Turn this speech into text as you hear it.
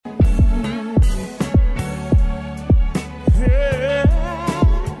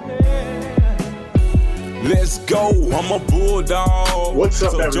Let's go, I'm a Bulldog. What's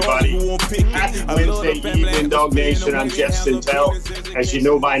up, everybody? Happy Wednesday evening, DawgNation. I'm Jeff Sentell. As you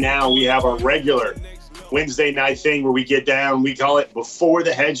know by now, we have a regular Wednesday night thing where we get down. We call it Before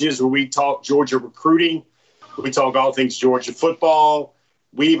the Hedges, where we talk Georgia recruiting. We talk all things Georgia football.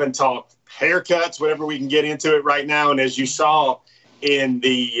 We even talk haircuts, whatever we can get into it right now. And as you saw in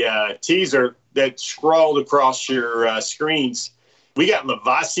the teaser that scrolled across your screens, we got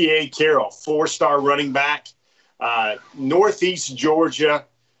Lovasea Carroll, 4-star running back, Northeast Georgia,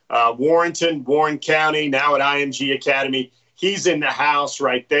 Warren County, now at IMG Academy. He's in the house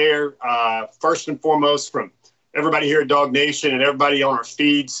right there. First and foremost, from everybody here at DawgNation and everybody on our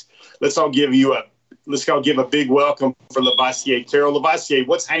feeds, let's all give a big welcome for Lovasea Carroll. Lovasea,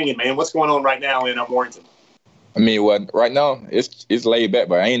 what's hanging, man? What's going on right now in Warrenton? I mean, well, right now it's laid back,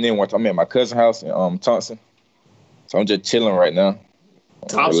 but I ain't in one. I'm at my cousin's house in Thompson. So I'm just chilling right now,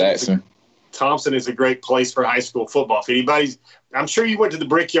 relaxing. Thompson is a great place for high school football. If anybody's, I'm sure you went to the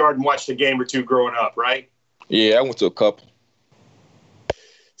Brickyard and watched a game or two growing up, right? Yeah, I went to a couple.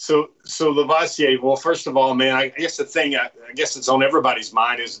 So Lovasea, well, first of all, man, I guess the thing, I guess it's on everybody's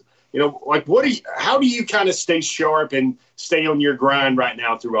mind is, like, how do you kind of stay sharp and stay on your grind right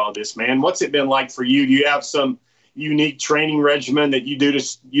now through all this, man? What's it been like for you? Do you have some unique training regimen that you do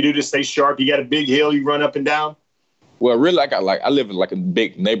to stay sharp? You got a big hill you run up and down? Well, really, I live in like a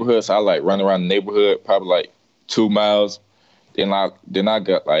big neighborhood, so I like run around the neighborhood probably like 2 miles. Then I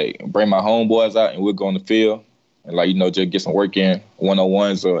got bring my homeboys out and we'll go on the field and just get some work in,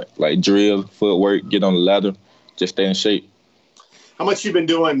 101s or like drill, footwork, get on the ladder, just stay in shape. How much you been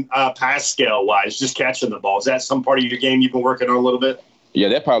doing pass scale wise, just catching the ball? Is that some part of your game you've been working on a little bit? Yeah,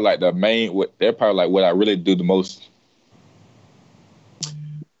 they're probably like the main. They're probably like what I really do the most.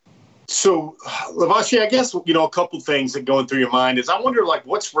 So, Lovasea, I guess, a couple things that going through your mind is I wonder,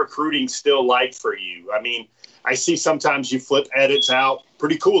 what's recruiting still like for you? I mean, I see sometimes you flip edits out,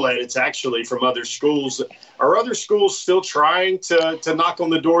 pretty cool edits, actually, from other schools. Are other schools still trying to knock on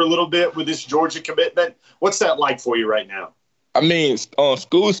the door a little bit with this Georgia commitment? What's that like for you right now? I mean,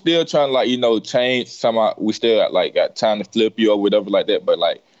 school's still trying to, change. Somehow we still, got time to flip you or whatever like that. But,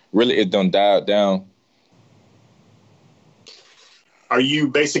 really it done dialed down. Are you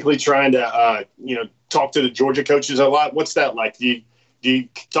basically trying to, talk to the Georgia coaches a lot? What's that like? Do you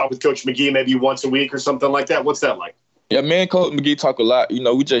talk with Coach McGee maybe once a week or something like that? What's that like? Yeah, me and Coach McGee talk a lot.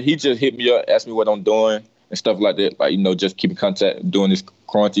 He just hit me up, asked me what I'm doing and stuff like that. Just keeping contact during this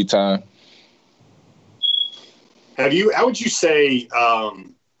quarantine time. How would you say, I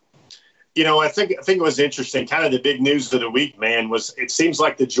think it was interesting. Kind of the big news of the week, man, was it seems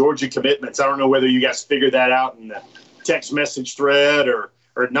like the Georgia commitments. I don't know whether you guys figured that out in the text message thread or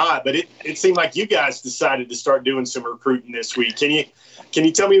not, but it seemed like you guys decided to start doing some recruiting this week. Can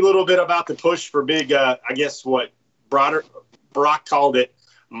you tell me a little bit about the push for big, I guess what Brock called it,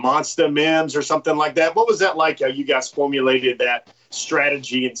 Monster Mims or something like that? What was that like? How you guys formulated that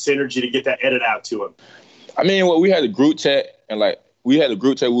strategy and synergy to get that edit out to him? I mean, we had a group chat and we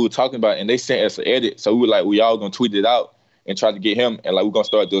were talking about, and they sent us an edit. So we all gonna tweet it out and try to get him, and we're gonna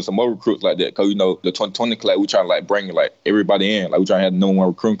start doing some more recruits like that. Because the 2020 class, we trying to bring everybody in. We trying to have the number one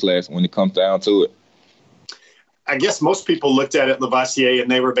recruiting class when it comes down to it. I guess most people looked at it, Lovasea, and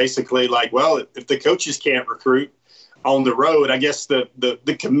they were basically like, well, if the coaches can't recruit on the road, I guess the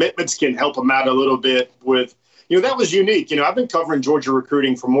commitments can help them out a little bit with, that was unique. I've been covering Georgia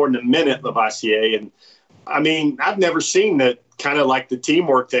recruiting for more than a minute, Lovasea, and I mean, I've never seen that kind of the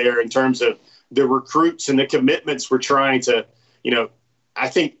teamwork there in terms of the recruits and the commitments we're trying to, I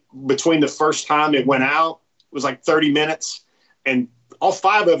think between the first time it went out, it was 30 minutes, and all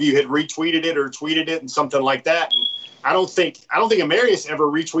 5 of you had retweeted it or tweeted it and something like that. And I don't think Amarius ever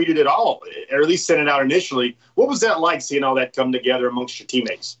retweeted it all, or at least sent it out initially. What was that like, seeing all that come together amongst your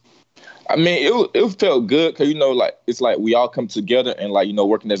teammates? I mean, it felt good because, it's we all come together and,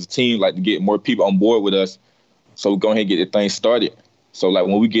 working as a team, to get more people on board with us. So we go ahead and get the thing started. So,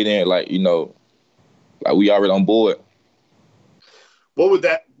 when we get in, we already on board.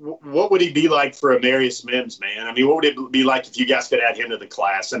 What would he be like for Amarius Mims, man? I mean, what would it be like if you guys could add him to the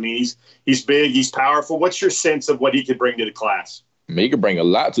class? I mean, he's big, he's powerful. What's your sense of what he could bring to the class? I mean, he could bring a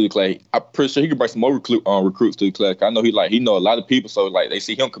lot to the class. I'm pretty sure he could bring some more recruits to the class. I know he know a lot of people, so they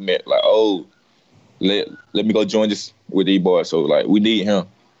see him commit, let me go join this with these boys. So we need him.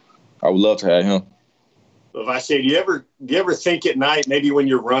 I would love to have him. If I say, do you ever think at night, maybe when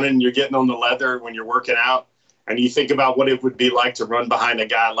you're running, you're getting on the leather, when you're working out, and you think about what it would be like to run behind a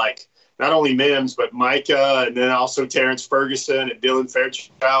guy like not only Mims, but Micah, and then also Terrence Ferguson and Dylan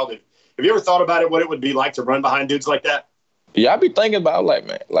Fairchild? Have you ever thought about it, what it would be like to run behind dudes like that? Yeah, I be thinking about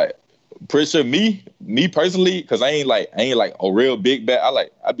pretty sure me personally, because I ain't like a real big bat.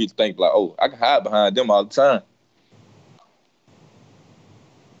 I be thinking like, oh, I can hide behind them all the time.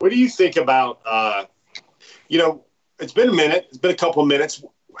 What do you think about? It's been a minute. It's been a couple of minutes.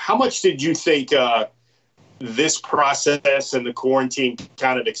 How much did you think this process and the quarantine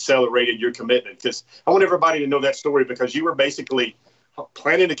kind of accelerated your commitment? Because I want everybody to know that story, because you were basically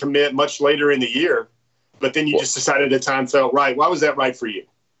planning to commit much later in the year, but then you just decided the time felt right. Why was that right for you?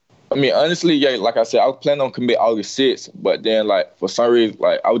 I mean, honestly, yeah, like I said, I was planning on commit August 6th, but then, like, for some reason,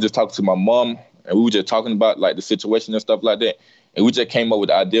 like, I was just talking to my mom, and we were just talking about, like, the situation and stuff like that, and we just came up with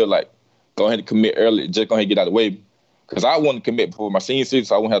the idea, like, go ahead and commit early, just go ahead and get out of the way, because I wanted to commit before my senior season,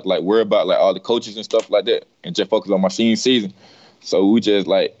 so I wouldn't have to, like, worry about, like, all the coaches and stuff like that, and just focus on my senior season. So we just,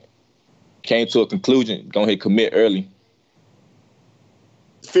 like, came to a conclusion, go ahead and commit early.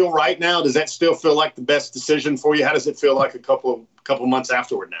 Feel right now? Does that still feel like the best decision for you? How does it feel like a couple months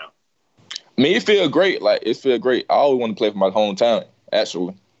afterward now? I mean, it feels great. Like, it feels great. I always want to play for my hometown,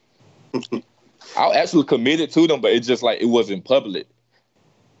 actually. I actually committed to them, but it's just like it wasn't public.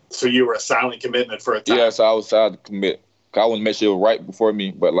 So you were a silent commitment for a time? Yeah, so I was silent to commit. I wanted to make sure it was right before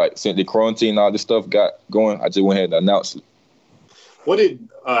me. But, like, since the quarantine and all this stuff got going, I just went ahead and announced it.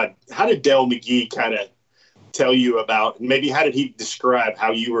 How did Dell McGee kind of tell you about, maybe how did he describe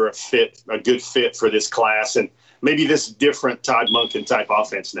how you were a good fit for this class and maybe this different Todd Monken type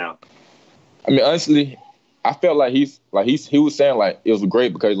offense now? I mean, honestly, I felt like he was saying like it was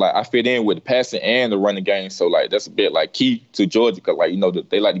great because like I fit in with the passing and the running game, so like that's a bit like key to Georgia because like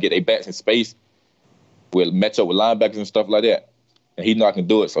they like to get their backs in space, with match up with linebackers and stuff like that, and he know I can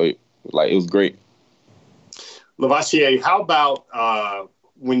do it, so it was great. Lovasea, how about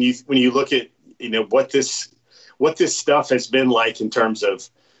when you look at what this stuff has been like in terms of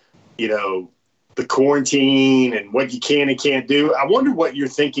the quarantine and what you can and can't do? I wonder what you're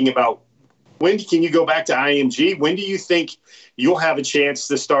thinking about. When can you go back to IMG? When do you think you'll have a chance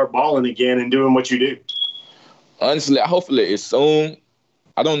to start balling again and doing what you do? Honestly, hopefully it's soon.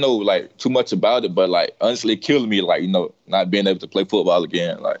 I don't know like too much about it, but like honestly, it kills me like not being able to play football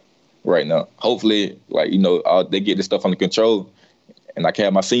again like right now. Hopefully, like they get this stuff under control, and I can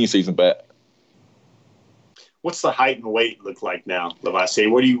have my senior season back. What's the height and weight look like now, Lovasea?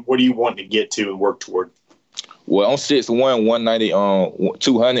 What do you want to get to and work toward? Well, I'm 6'1", 190,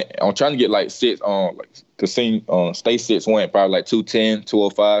 200. I'm trying to get like stay 6'1", probably like 210,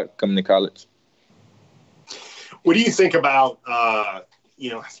 205 coming to college. What do you think about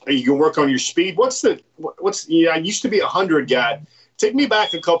you can work on your speed? I used to be a 100 guy. Take me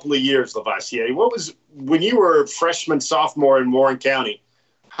back a couple of years, Lovasea. What was when you were freshman, sophomore in Warren County?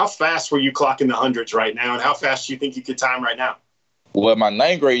 How fast were you clocking the hundreds right now, and how fast do you think you could time right now? Well, my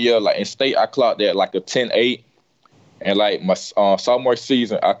 9th grade year, like in state, I clocked at like a 10.8. And like my sophomore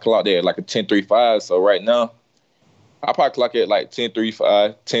season, I clocked at like a 10.35. So right now, I probably clock at like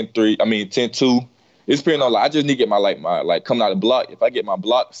 10.35, 10.2. It's depending on I just need to get my coming out of the block. If I get my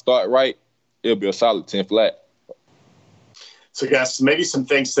block start right, it'll be a solid 10 flat. So guys, maybe some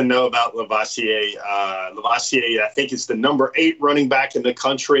things to know about Lovasea. Lovasea, I think, is the number 8 running back in the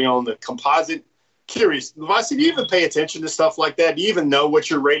country on the composite. Curious, Lovasea, do you even pay attention to stuff like that? Do you even know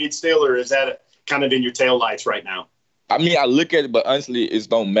what you're rated still, or is that kind of in your taillights right now? I mean, I look at it, but honestly, it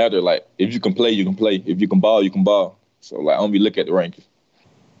don't matter. Like, if you can play, you can play. If you can ball, you can ball. So, like, I don't be looking at the rankings.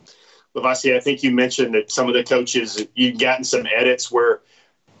 Lovasea, I think you mentioned that some of the coaches, you've gotten some edits where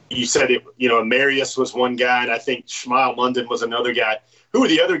you said Marius was one guy, and I think Shmuel London was another guy. Who are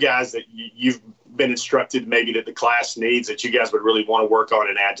the other guys that you've been instructed maybe that the class needs that you guys would really want to work on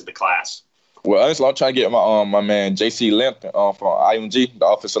and add to the class? Well, honestly, I'm trying to get my man J.C. Lampton from IMG, the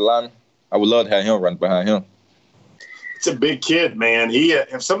offensive lineman. I would love to have him run behind him. It's a big kid, man. He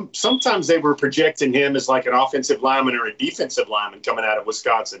sometimes they were projecting him as like an offensive lineman or a defensive lineman coming out of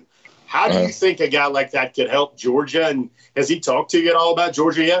Wisconsin. How do you think a guy like that could help Georgia? And has he talked to you at all about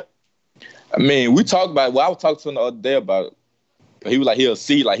Georgia yet? I mean, we talked about it. Well, I was talking to him the other day about it. But he was like, he'll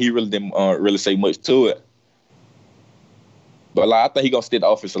see. Like, he really didn't really say much to it. But like, I think he's going to stay the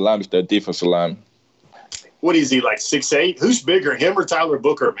offensive lineman instead of defensive lineman. What is he, like 6'8"? Who's bigger, him or Tyler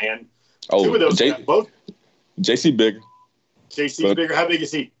Booker, man? Two of those guys, both. JC bigger. JC's bigger. How big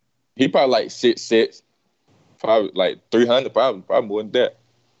is he? He probably like 6'6", probably like 300, probably more than that.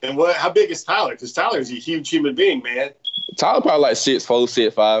 And how big is Tyler? Because Tyler's a huge human being, man. Tyler probably like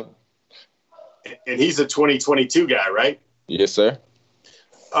 6'4", 6'5". And he's a 2022 guy, right? Yes, sir.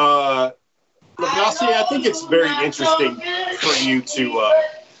 Lovasea, I think it's very interesting for you to,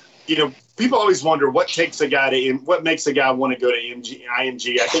 people always wonder what makes a guy want to go to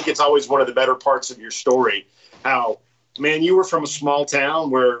IMG. I think it's always one of the better parts of your story. How, man, you were from a small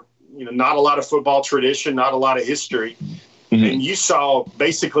town where not a lot of football tradition, not a lot of history. Mm-hmm. And you saw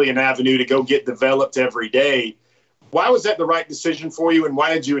basically an avenue to go get developed every day. Why was that the right decision for you, and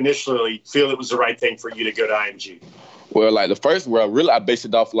why did you initially feel it was the right thing for you to go to IMG? Well, like the first where I based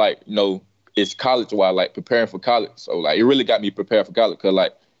it off like, it's college while like preparing for college. So like it really got me prepared for college because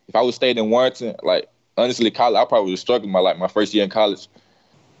like if I would stayed in Warrenton, like honestly college, I probably would have struggled my first year in college.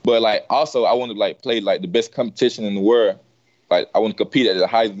 But like also I want to like play like the best competition in the world. Like I want to compete at the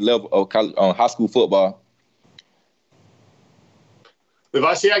highest level of college, high school football.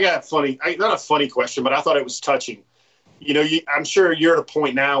 Lovasea, I got not a funny question, but I thought it was touching. I'm sure you're at a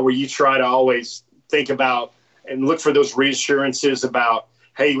point now where you try to always think about and look for those reassurances about,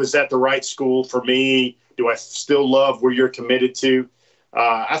 hey, was that the right school for me? Do I still love where you're committed to?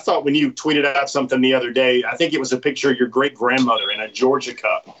 I thought when you tweeted out something the other day, I think it was a picture of your great-grandmother in a Georgia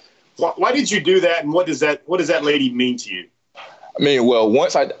cup. Why did you do that, and what does that lady mean to you? I mean, well,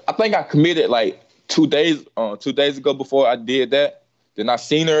 once I think I committed like 2 days ago before I did that. Then I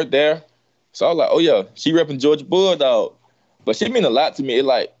seen her there. So I was like, oh, yeah, she repping Georgia Bulldog. But she mean a lot to me.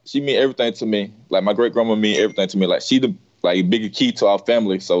 She mean everything to me. Like, my great-grandma mean everything to me. Like, she the, bigger key to our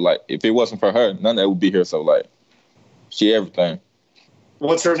family. So, like, if it wasn't for her, none of that would be here. So, like, she everything.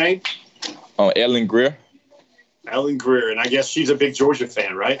 What's her name? Ellen Greer. Ellen Greer. And I guess she's a big Georgia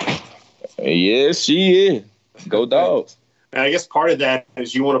fan, right? Yes, she is. Go Dogs. And I guess part of that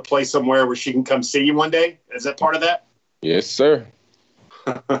is you want to play somewhere where she can come see you one day. Is that part of that? Yes, sir.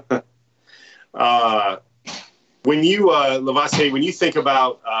 When you, Lovasea, when you think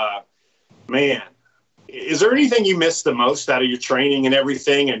about, is there anything you miss the most out of your training and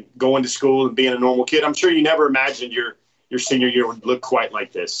everything and going to school and being a normal kid? I'm sure you never imagined your senior year would look quite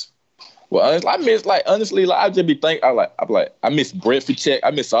like this. Well, I miss, honestly, I just be thinking, I miss breakfast check. I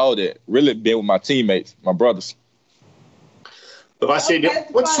miss all that. Really being with my teammates, my brothers.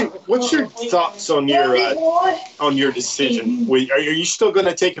 Lovasea, what's your thoughts on your decision? Are you still going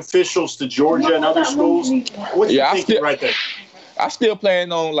to take officials to Georgia and other schools? What's your thinking right there? I still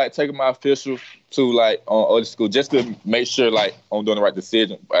plan on taking my officials to other schools just to make sure I'm doing the right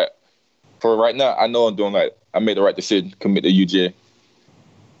decision. But for right now, I know I made the right decision to commit to UGA.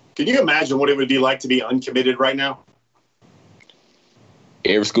 Can you imagine what it would be like to be uncommitted right now?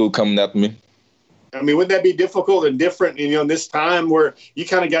 Every school coming after me. I mean, wouldn't that be difficult and different, in this time where you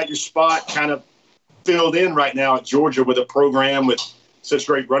kind of got your spot kind of filled in right now at Georgia with a program with such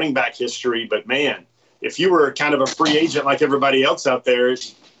great running back history. But, man, if you were kind of a free agent like everybody else out there,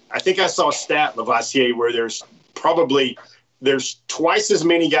 I think I saw a stat, Lovasea, where there's twice as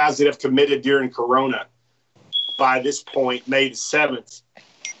many guys that have committed during Corona by this point, May the 7th,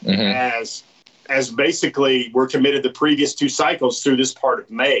 as basically were committed the previous 2 cycles through this part of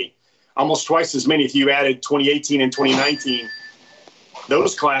May. Almost twice as many if you added 2018 and 2019.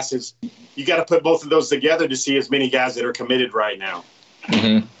 Those classes, you got to put both of those together to see as many guys that are committed right now.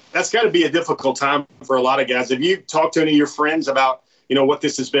 Mm-hmm. That's got to be a difficult time for a lot of guys. Have you talked to any of your friends about, what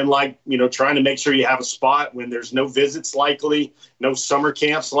this has been like, trying to make sure you have a spot when there's no visits likely, no summer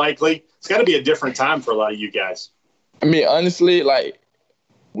camps likely? It's got to be a different time for a lot of you guys. I mean, honestly,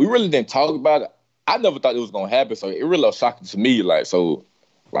 we really didn't talk about it. I never thought it was going to happen, so it really was shocking to me.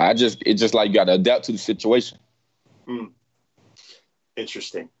 It's just you got to adapt to the situation.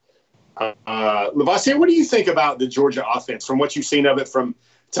 Interesting. Lovasea, what do you think about the Georgia offense from what you've seen of it from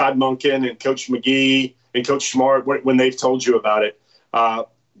Todd Monken and Coach McGee and Coach Smart when they've told you about it?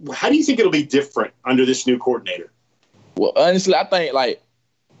 How do you think it'll be different under this new coordinator? Well, honestly, I think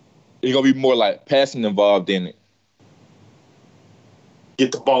it's going to be more passing involved in it.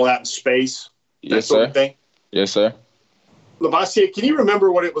 Get the ball out in space, yes, sort sir. of thing? Yes, sir. Lovasea, can you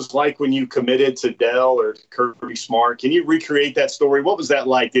remember what it was like when you committed to Dell or Kirby Smart? Can you recreate that story? What was that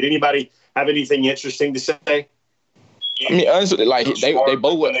like? Did anybody have anything interesting to say? I mean, honestly, they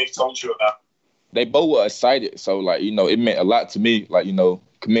both were. They told you about. They both were excited, so it meant a lot to me.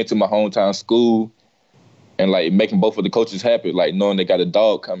 Committing to my hometown school, and making both of the coaches happy. Knowing they got a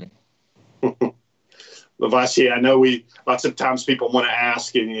dog coming. Lovasea, I know lots of times people want to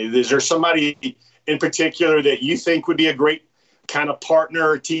ask, is there somebody in particular that you think would be a great kind of partner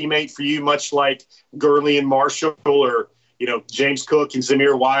or teammate for you, much like Gurley and Marshall or, James Cook and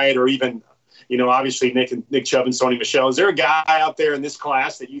Zamir White or even, obviously Nick Chubb and Sony Michel? Is there a guy out there in this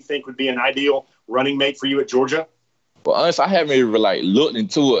class that you think would be an ideal running mate for you at Georgia? Well, honestly, I haven't even looked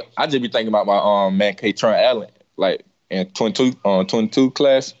into it. I just be thinking about my man, K-Tron Allen, in 22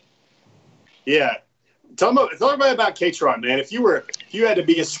 class. Yeah. Tell me about K-Tron, man. If you had to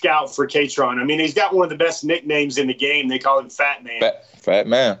be a scout for K-Tron, I mean, he's got one of the best nicknames in the game. They call him Fat Man. Fat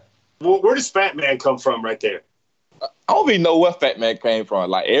Man. Well, where does Fat Man come from right there? I don't even know where Fat Man came from.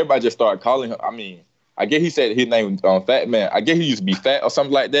 Like, everybody just started calling him. I mean, I guess he said his name was Fat Man. I guess he used to be fat or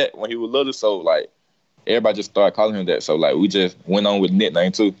something like that when he was little. So, like, everybody just started calling him that. So, like, we just went on with the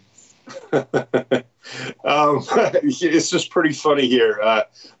nickname, too. It's just pretty funny here.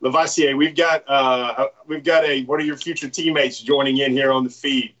 Lovasea, we've got one of your future teammates joining in here on the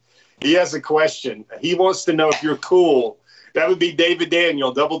feed. He has a question. He wants to know if you're cool. That would be David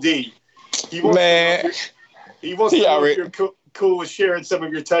Daniel, Double D. He wants to know if you're cool with sharing some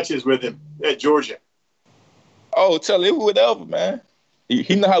of your touches with him at Georgia. Oh, tell him whatever, man.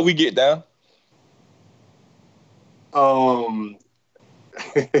 He know how we get down.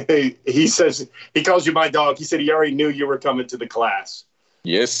 He says he calls you my dog. He said he already knew you were coming to the class.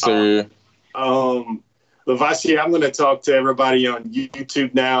 Yes, sir. Lovasea, I'm going to talk to everybody on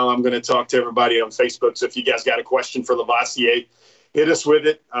YouTube now. I'm going to talk to everybody on Facebook. So if you guys got a question for Lovasea, hit us with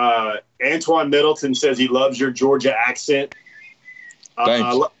it. Antoine Middleton says he loves your Georgia accent.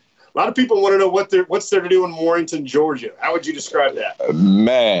 Thanks. A lot of people want to know what's there to do in Warrenton, Georgia. How would you describe that?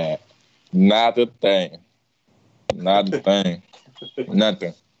 Man, not a thing. Not a thing.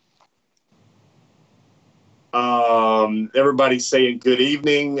 Nothing. Everybody's saying good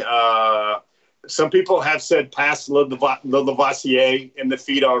evening. Some people have said pass Lovasea in the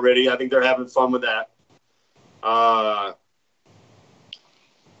feed already. I think they're having fun with that.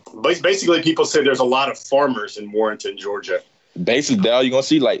 Basically, people say there's a lot of farmers in Warrenton, Georgia. Basically, that's all you're going to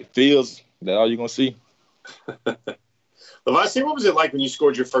see, like fields. That's all you're going to see. Lovasea, what was it like when you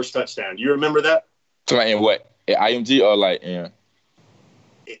scored your first touchdown? Do you remember that? So, like, in what? At IMG or like in?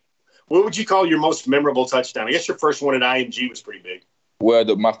 What would you call your most memorable touchdown? I guess your first one at IMG was pretty big. Well,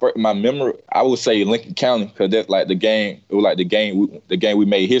 my memory, I would say Lincoln County, because that's like the game. It was like the game we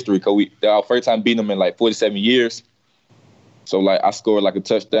made history, because that our first time beating them in like 47 years. So like I scored like a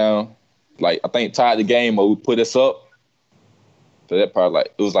touchdown, like I think tied the game or we put us up. So that part,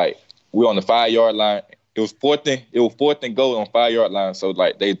 like it was like we were on the 5-yard line. It was fourth and goal on 5-yard line. So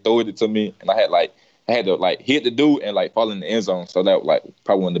like they threw it to me, and I had to like hit the dude and like fall in the end zone. So that was like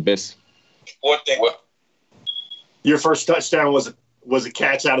probably one of the best. Your first touchdown was a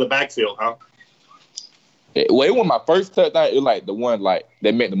catch out of the backfield, huh? It wasn't my first touchdown. It was like the one like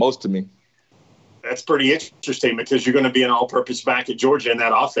that meant the most to me. That's pretty interesting because you're going to be an all-purpose back at Georgia in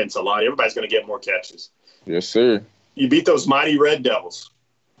that offense a lot. Everybody's going to get more catches. Yes, sir. You beat those mighty Red Devils.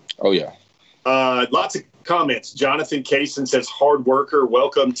 Oh, yeah. Lots of comments. Jonathan Kaysen says, hard worker.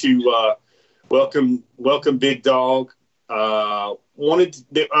 Welcome to welcome, Big Dog.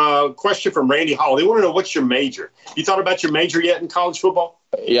 Question from Randy Hall. They want to know, what's your major? You thought about your major yet in college football?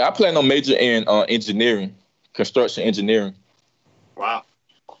 Yeah, I plan on major in engineering, construction engineering. Wow.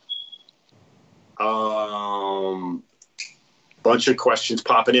 Bunch of questions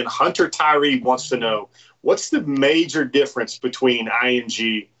popping in. Hunter Tyree wants to know, what's the major difference between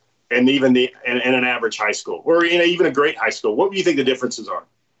IMG and even and an average high school, or even a great high school? What do you think the differences are?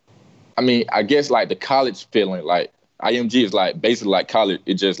 I mean, I guess like the college feeling, like IMG is like basically like college.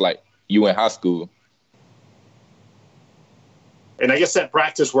 It's just like you in high school. And I guess that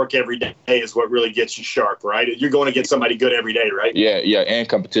practice work every day is what really gets you sharp, right? You're going to get somebody good every day, right? Yeah, and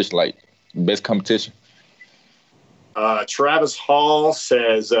competition, like best competition. Travis Hall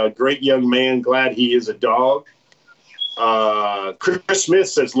says, great young man, glad he is a dog. Chris Smith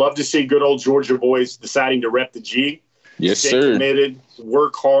says, love to see good old Georgia boys deciding to rep the G. Yes, Stay sir. committed,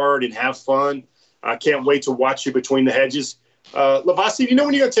 work hard, and have fun. I can't wait to watch you between the hedges. Lovasea, when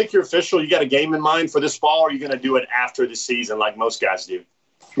you're going to take your official, you got a game in mind for this fall, or are you going to do it after the season like most guys do?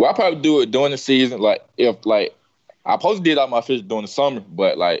 Well, I'll probably do it during the season. Like, if, like, I supposed to did all my officials during the summer,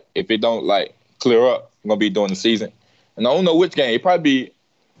 but, like, if it don't, like, clear up, I'm going to be during the season. And I don't know which game. It probably be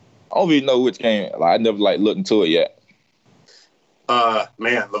 – I don't even know which game. Like, I never, like, looked into it yet.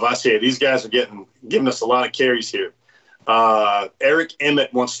 Man, Lovasea, these guys are giving us a lot of carries here. Eric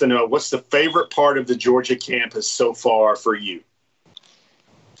Emmett wants to know, what's the favorite part of the Georgia campus so far for you?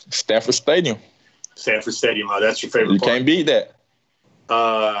 Stanford Stadium. Stanford Stadium, that's your favorite part. You can't beat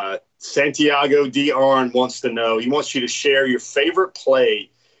that. Santiago D. Arn wants to know, he wants you to share your favorite play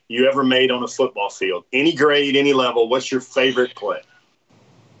you ever made on a football field. Any grade, any level, what's your favorite play?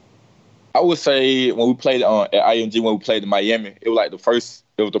 I would say when we played at IMG, when we played in Miami, it was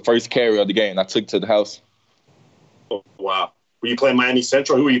the first carry of the game. I took it to the house. Oh, wow. Were you playing Miami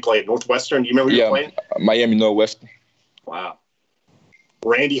Central? Who were you playing? Northwestern? Do you remember who you were playing? Miami Northwestern. Wow.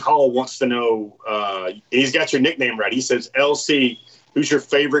 Randy Hall wants to know, he's got your nickname right. He says, LC, who's your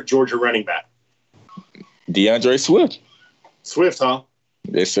favorite Georgia running back? DeAndre Swift. Swift, huh?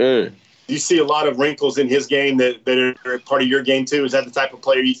 Yes, sir. Do you see a lot of wrinkles in his game that are part of your game, too? Is that the type of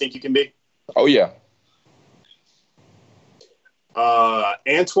player you think you can be? Oh, yeah.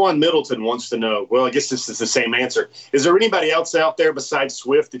 Antoine Middleton wants to know, well, I guess this is the same answer. Is there anybody else out there besides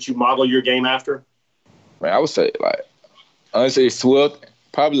Swift that you model your game after? Man, I would say, Swift,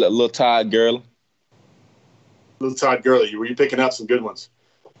 probably a little Todd Gurley. Little Todd Gurley. Were you picking up some good ones?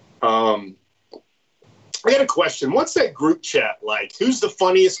 I got a question. What's that group chat like? Who's the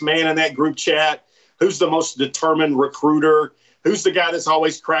funniest man in that group chat? Who's the most determined recruiter? Who's the guy that's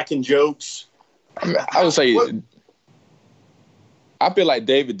always cracking jokes? I would say, I feel like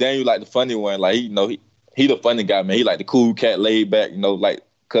David Daniel, like the funny one. Like, he the funny guy, man. He like the cool cat, laid back, like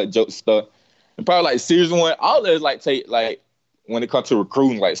cut jokes stuff. And probably like serious one. All of us like take like when it comes to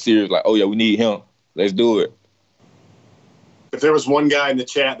recruiting, like serious, like, oh yeah, we need him. Let's do it. If there was one guy in the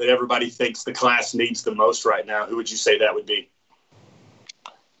chat that everybody thinks the class needs the most right now, who would you say that would be?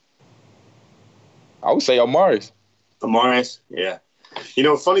 I would say Amaris. Amaris, yeah.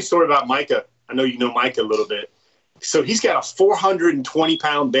 A funny story about Micah. I know you know Micah a little bit. So he's got a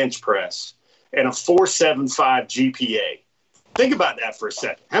 420-pound bench press and a 4.75 GPA. Think about that for a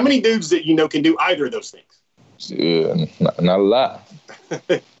second. How many dudes that you know can do either of those things? Yeah, not a lot.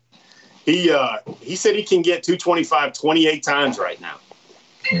 He said he can get 225 28 times right now.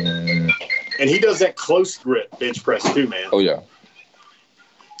 And he does that close grip bench press too, man. Oh, yeah.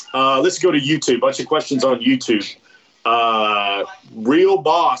 Let's go to YouTube. Bunch of questions on YouTube. Real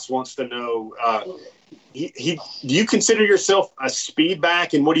Boss wants to know, do you consider yourself a speed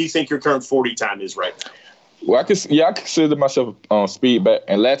back, and what do you think your current 40 time is right now? Well, I consider myself speed back.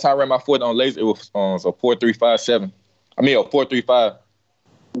 And last time I ran my 40 on laser, it was a 4.357. I mean, a 4.35.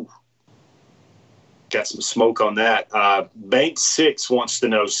 Got some smoke on that. Bank 6 wants to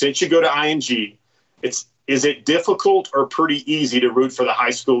know, since you go to IMG, is it difficult or pretty easy to root for the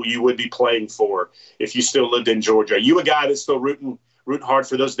high school you would be playing for if you still lived in Georgia? Are you a guy that's still rooting hard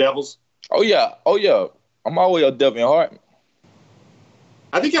for those Devils? Oh, yeah. I'm always a Devil in heart.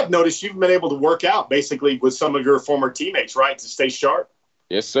 I think I've noticed you've been able to work out basically with some of your former teammates, right, to stay sharp?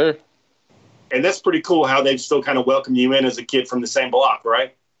 Yes, sir. And that's pretty cool how they've still kind of welcomed you in as a kid from the same block,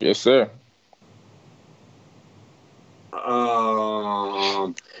 right? Yes, sir.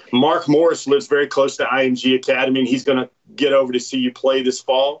 Mark Morris lives very close to IMG Academy, and he's going to get over to see you play this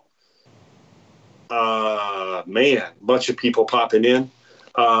fall. Man, bunch of people popping in.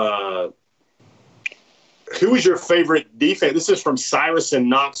 Who is your favorite defense? This is from Cyrus and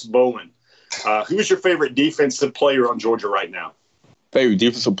Knox Bowen. Who is your favorite defensive player on Georgia right now? Favorite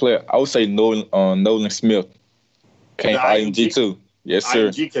defensive player? I would say Nolan Smith. Came from IMG too. Yes, sir.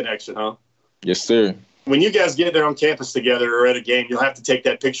 IMG connection, huh? Yes, sir. When you guys get there on campus together or at a game, you'll have to take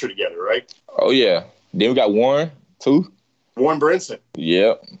that picture together, right? Oh, yeah. Then we got Warren, too. Warren Brinson.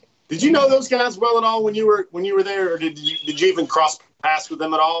 Yep. Did you know those guys well at all when you were there, or did you even cross paths with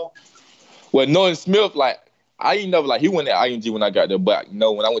them at all? Well, Nolan Smith, I ain't never, he went to IMG when I got there, but,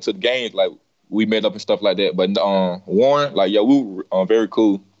 when I went to the games, we met up and stuff like that. But Warren, we were very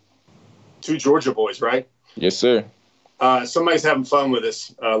cool. Two Georgia boys, right? Yes, sir. Somebody's having fun with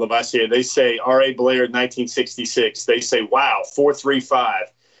us, Lovasea. They say R.A. Blair, 1966. They say, wow, 4.35.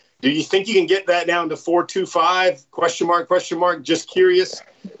 Do you think you can get that down to 4.25? Question mark. Just curious.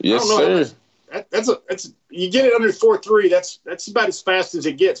 Yes, sir. That's you get it under 4.3. That's about as fast as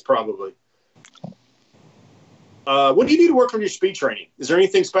it gets, probably. What do you do to work on your speed training? Is there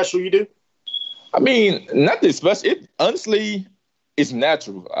anything special you do? I mean, nothing special. Honestly, it's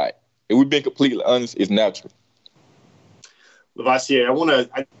natural. If we've been completely honest, it's natural. Lovasea,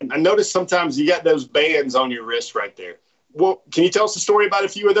 I noticed sometimes you got those bands on your wrist right there. Well, can you tell us a story about a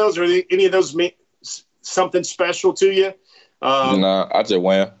few of those? Or any of those mean something special to you? Nah, I just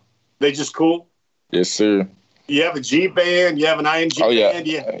wham. They just cool? Yes, sir. You have a G band, you have an IMG band?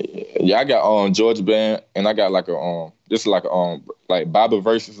 Yeah, I got Georgia band, and I got this is Bible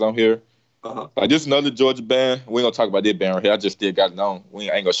verses on here. Uh-huh. This is another Georgia band. We ain't gonna talk about this band right here. I just still got it on.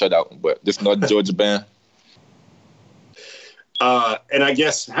 We ain't gonna shut out, but this is another Georgia band. And I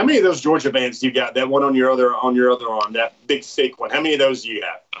guess, how many of those Georgia bands do you got? That one on your other arm, that big thick one. How many of those do you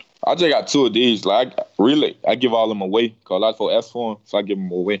have? I just got two of these. I give all of them away because a lot of folks ask for them, so I give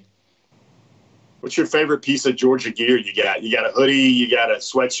them away. What's your favorite piece of Georgia gear you got? You got a hoodie, you got a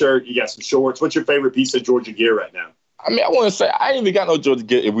sweatshirt, you got some shorts. What's your favorite piece of Georgia gear right now? I mean, I want to say I ain't even got no Georgia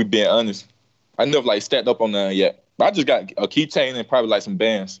gear, if we being honest. I never stacked up on none yet. But I just got a keychain and probably some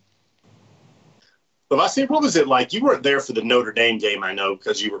bands. Lovasea, what was it like? You weren't there for the Notre Dame game, I know,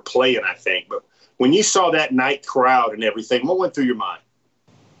 because you were playing, I think. But when you saw that night crowd and everything, what went through your mind?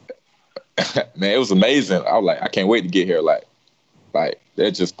 Man, it was amazing. I was like, I can't wait to get here.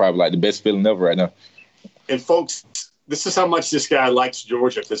 That's just probably the best feeling ever right now. And folks, this is how much this guy likes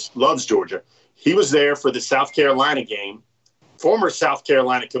Georgia, loves Georgia. He was there for the South Carolina game former South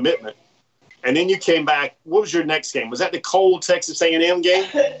Carolina commitment. And then you came back. What was your next game? Was that the cold Texas A&M game?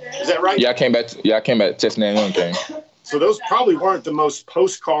 Is that right? Yeah, I came back to Texas A&M game. So those probably weren't the most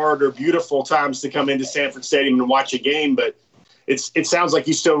postcard or beautiful times to come into Sanford Stadium and watch a game, but it sounds like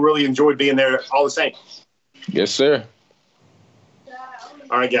you still really enjoyed being there all the same. Yes, sir.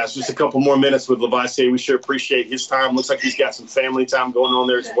 All right, guys, just a couple more minutes with Lovasea. We sure appreciate his time. Looks like he's got some family time going on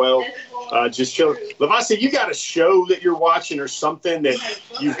there as well. Just chill. Lovasea, you got a show that you're watching or something that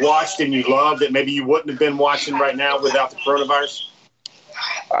you've watched and you love that maybe you wouldn't have been watching right now without the coronavirus?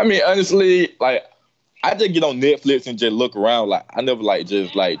 I mean, honestly, like, I just get on Netflix and just look around. Like, I never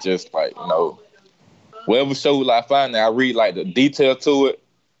just whatever show I find, I read like the detail to it,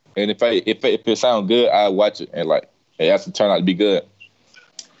 and if it sounds good, I watch it, and like it has to turn out to be good.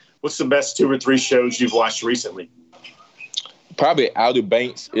 What's the best 2 or 3 shows you've watched recently? Probably Outer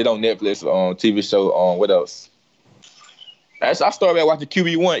Banks. It on Netflix, on TV show. On what else? Actually, I started out watching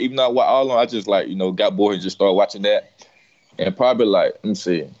QB1, even though I watched all of them. I just got bored and just started watching that. And probably let me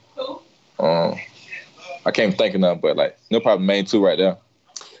see. I can't think of nothing, but probably main 2 right there.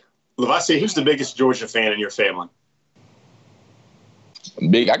 Lovasea, who's the biggest Georgia fan in your family?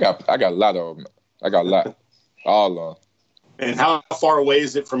 Big. I got a lot of them. I got a lot. All of them. And how far away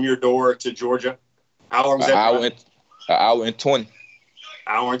is it from your door to Georgia? How long is that? An hour and 20.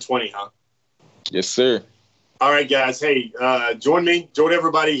 Hour and 20, huh? Yes, sir. All right, guys. Hey, join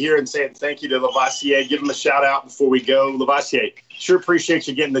everybody here in saying thank you to Lovasea. Give him a shout out before we go. Lovasea, sure appreciate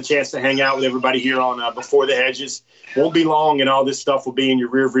you getting the chance to hang out with everybody here on Before the Hedges. Won't be long, and all this stuff will be in your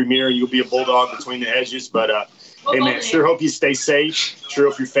rearview mirror, and you'll be a Bulldog between the hedges. But, hey, man, sure hope you stay safe. Sure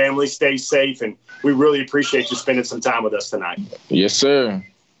hope your family stays safe, and we really appreciate you spending some time with us tonight. Yes, sir.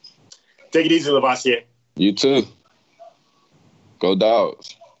 Take it easy, Lovasea. You too. Go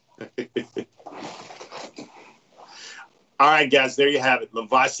Dogs. All right, guys, there you have it,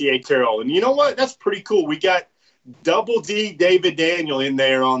 Lovasea Carroll. And you know what? That's pretty cool. We got Double D David Daniel in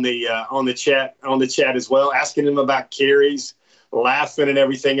there on the chat as well, asking him about carries, laughing and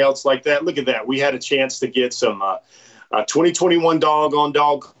everything else like that. Look at that. We had a chance to get some 2021 dog on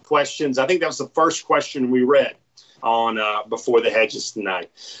dog questions. I think that was the first question we read on Before the Hedges tonight.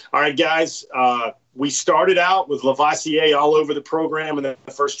 All right, guys, we started out with Lovasea all over the program in the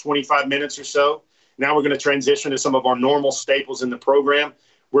first 25 minutes or so. Now we're going to transition to some of our normal staples in the program.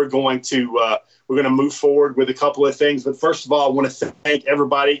 We're going to move forward with a couple of things. But first of all, I want to thank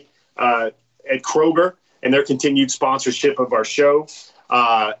everybody at Kroger and their continued sponsorship of our show.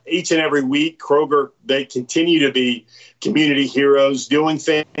 Each and every week, Kroger, they continue to be community heroes, doing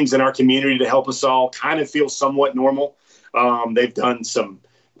things in our community to help us all kind of feel somewhat normal. They've done some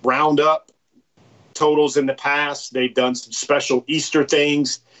roundup totals in the past. They've done some special Easter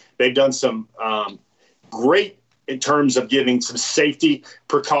things. They've done some great in terms of giving some safety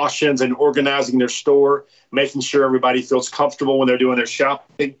precautions and organizing their store, making sure everybody feels comfortable when they're doing their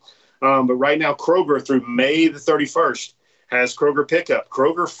shopping. But right now, Kroger through May the 31st has Kroger Pickup.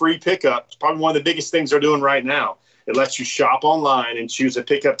 Kroger free pickup. It's probably one of the biggest things they're doing right now. It lets you shop online and choose a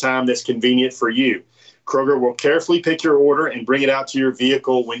pickup time that's convenient for you. Kroger will carefully pick your order and bring it out to your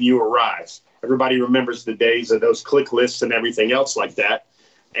vehicle when you arrive. Everybody remembers the days of those click lists and everything else like that.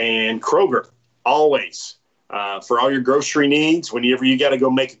 And Kroger, always, for all your grocery needs, whenever you got to go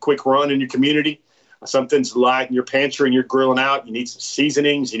make a quick run in your community, something's light in your pantry and you're grilling out, you need some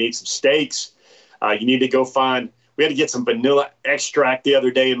seasonings, you need some steaks, you need to go find, we had to get some vanilla extract the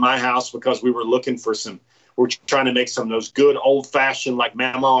other day in my house because we were looking for we're trying to make some of those good old-fashioned, like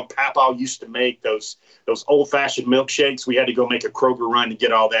Mama and Papa used to make, those old-fashioned milkshakes. We had to go make a Kroger run to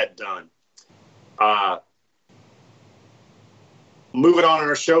get all that done. Moving on in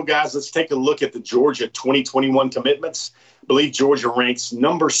our show, guys, let's take a look at the Georgia 2021 commitments. I believe Georgia ranks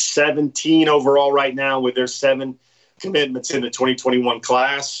number 17 overall right now with their 7 commitments in the 2021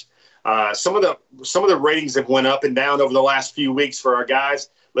 class. Some of the ratings have went up and down over the last few weeks for our guys.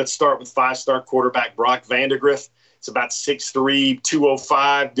 Let's start with 5-star quarterback Brock Vandegrift. It's about 6'3",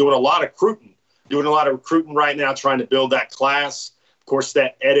 205, doing a lot of recruiting right now, trying to build that class. Of course,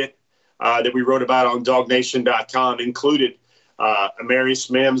 that edit that we wrote about on DawgNation.com included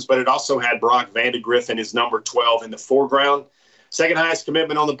Amarius Mims, but it also had Brock Vandegrift and his number 12 in the foreground. Second highest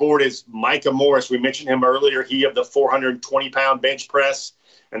commitment on the board is Micah Morris. We mentioned him earlier. He of the 420-pound bench press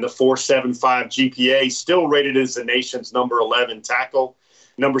and the 4.75 GPA, still rated as the nation's number 11 tackle,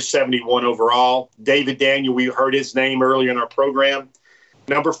 number 71 overall. David Daniel, we heard his name earlier in our program.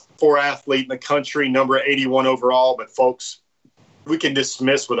 Number 4 athlete in the country, number 81 overall. But, folks, we can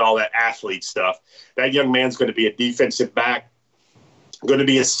dismiss with all that athlete stuff. That young man's going to be a defensive back, going to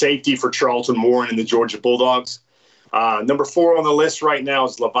be a safety for Charlton Warren and the Georgia Bulldogs. Number 4 on the list right now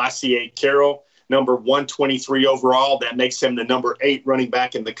is Lovasea Carroll, number 123 overall. That makes him the number 8 running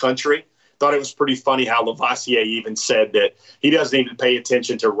back in the country. Thought it was pretty funny how Lovasea even said that he doesn't even pay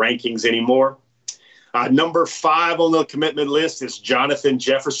attention to rankings anymore. Number 5 on the commitment list is Jonathan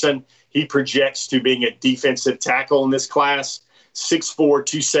Jefferson. He projects to being a defensive tackle in this class, 6'4",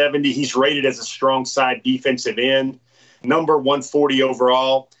 270. He's rated as a strong side defensive end, number 140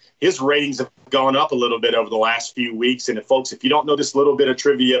 overall. His ratings have gone up a little bit over the last few weeks. And folks, if you don't know this little bit of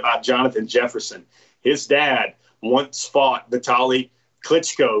trivia about Jonathan Jefferson, his dad once fought Vitaly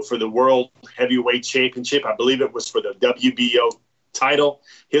Klitschko for the World Heavyweight Championship. I believe it was for the WBO title.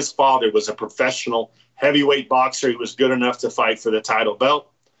 His father was a professional heavyweight boxer. He was good enough to fight for the title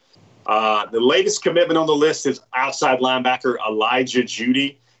belt. The latest commitment on the list is outside linebacker Elijah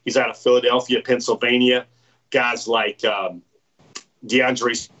Judy. He's out of Philadelphia, Pennsylvania. Guys like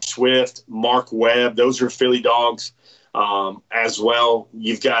DeAndre Swift, Mark Webb, those are Philly Dogs as well.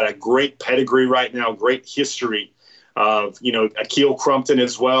 You've got a great pedigree right now, great history of, Akil Crumpton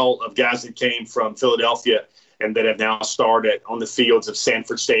as well, of guys that came from Philadelphia and that have now started on the fields of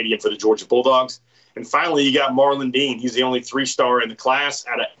Sanford Stadium for the Georgia Bulldogs. And finally, you got Marlon Dean. He's the only 3-star in the class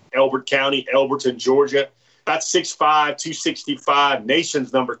out of Elbert County, Elberton, Georgia. About 6'5", 265,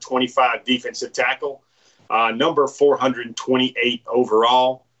 nation's number 25 defensive tackle, number 428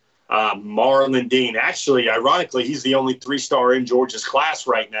 overall. Marlon Dean. Actually, ironically, he's the only 3-star in Georgia's class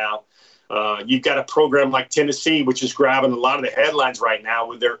right now. You've got a program like Tennessee, which is grabbing a lot of the headlines right now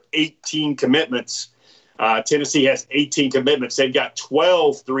with their 18 commitments. Tennessee has 18 commitments. They've got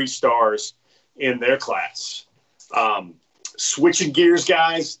 12 3-stars in their class. Switching gears,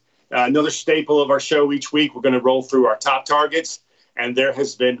 guys, another staple of our show each week, we're going to roll through our top targets, and there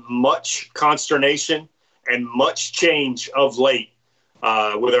has been much consternation and much change of late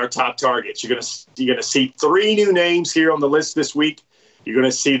with our top targets. You're going to see 3 new names here on the list this week. You're going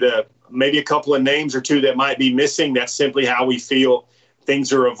to see maybe a couple of names or 2 that might be missing. That's simply how we feel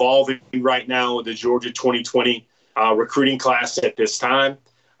things are evolving right now with the Georgia 2020 recruiting class at this time,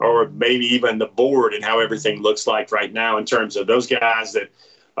 or maybe even the board and how everything looks like right now in terms of those guys that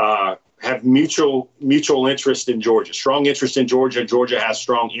have mutual interest in Georgia, strong interest in Georgia. Georgia has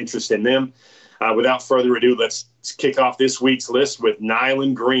strong interest in them. Without further ado, let's kick off this week's list with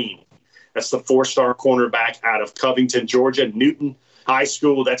Nyland Green. That's the 4-star cornerback out of Covington, Georgia, Newton High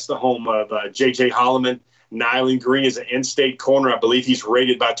School. That's the home of J.J. Holloman. Nyland Green is an in-state corner. I believe he's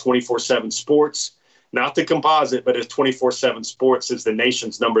rated by 24/7 Sports. Not the composite, but as 24/7 Sports is the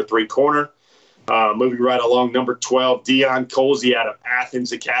nation's number 3 corner. Moving right along, number 12, Deion Colsey out of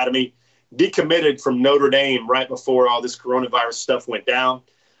Athens Academy. Decommitted from Notre Dame right before all this coronavirus stuff went down.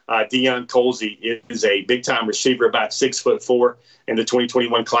 Deion Colsey is a big-time receiver, about 6'4" in the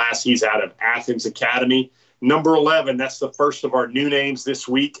 2021 class. He's out of Athens Academy. Number 11, that's the first of our new names this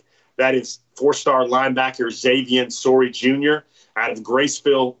week. That is 4-star linebacker Xavier Sorey Jr. out of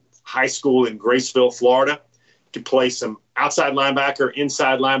Graceville High School in Graceville, Florida. Can play some outside linebacker,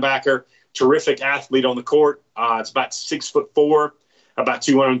 inside linebacker, terrific athlete on the court. It's about 6'4", about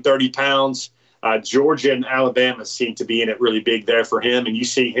 230 pounds. Georgia and Alabama seem to be in it really big there for him, and you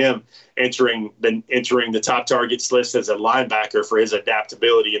see him entering the top targets list as a linebacker for his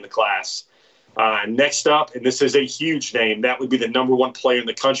adaptability in the class. Next up, and this is a huge name, that would be the number 1 player in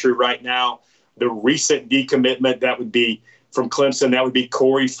the country right now. The recent decommitment, that would be from Clemson. That would be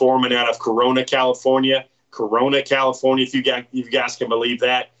Corey Foreman out of Corona, California. Corona, California, if you guys can believe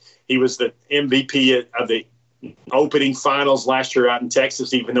that. He was the MVP of the opening finals last year out in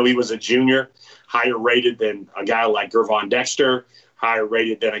Texas, even though he was a junior. Higher rated than a guy like Gervon Dexter, higher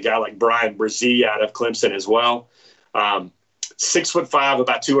rated than a guy like Brian Brzee out of Clemson as well. 6'5",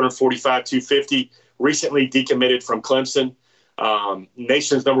 about 245, 250, recently decommitted from Clemson.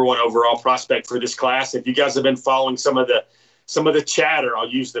 Nation's number 1 overall prospect for this class. If you guys have been following some of the chatter, I'll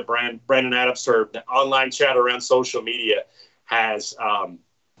use the Brandon Adams or the online chat around social media, has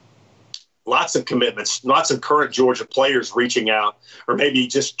lots of commitments, lots of current Georgia players reaching out, or maybe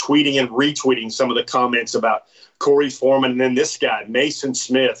just tweeting and retweeting some of the comments about Corey Foreman. And then this guy, Mason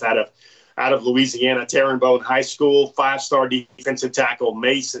Smith out of Louisiana, Terrebonne High School, 5-star defensive tackle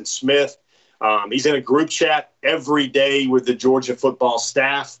Mason Smith. He's in a group chat every day with the Georgia football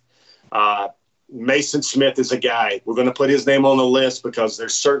staff. Mason Smith is a guy. We're going to put his name on the list because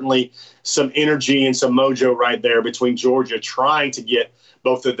there's certainly some energy and some mojo right there between Georgia trying to get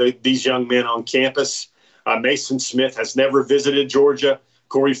both of these young men on campus. Mason Smith has never visited Georgia.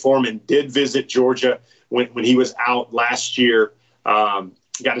 Corey Foreman did visit Georgia when he was out last year.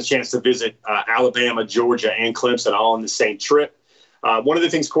 Got a chance to visit Alabama, Georgia, and Clemson all on the same trip. One of the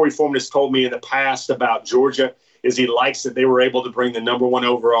things Corey Foreman has told me in the past about Georgia is he likes that they were able to bring the #1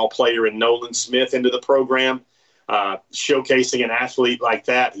 overall player in Nolan Smith into the program, showcasing an athlete like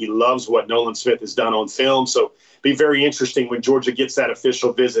that. He loves what Nolan Smith has done on film. So be very interesting when Georgia gets that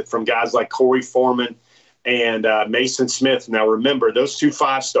official visit from guys like Corey Foreman and Mason Smith. Now, remember, those 2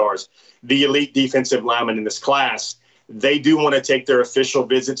 5-stars, the elite defensive linemen in this class, they do want to take their official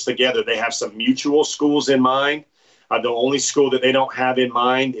visits together. They have some mutual schools in mind. The only school that they don't have in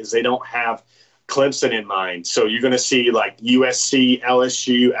mind is they don't have Clemson in mind. So you're going to see like USC,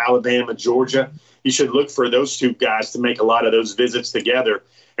 LSU, Alabama, Georgia. You should look for those 2 guys to make a lot of those visits together.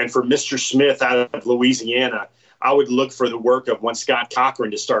 And for Mr. Smith out of Louisiana, I would look for the work of one Scott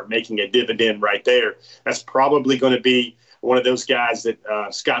Cochran to start making a dividend right there. That's probably going to be one of those guys that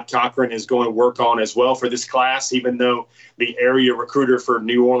Scott Cochran is going to work on as well for this class, even though the area recruiter for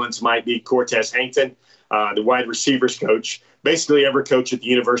New Orleans might be Cortez Hankton, the wide receivers coach. Basically, every coach at the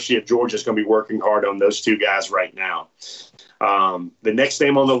University of Georgia is going to be working hard on those 2 guys right now. The next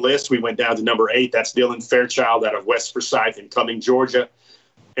name on the list, we went down to number 8. That's Dylan Fairchild out of West Forsyth in Cumming, Georgia.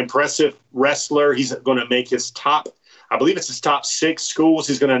 Impressive wrestler. He's going to make his top, I believe it's his top 6 schools.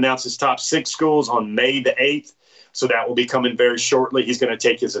 He's going to announce his top 6 schools on May the 8th. So that will be coming very shortly. He's going to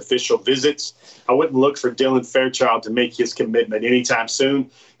take his official visits. I wouldn't look for Dylan Fairchild to make his commitment anytime soon.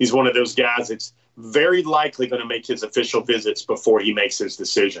 He's one of those guys that's very likely going to make his official visits before he makes his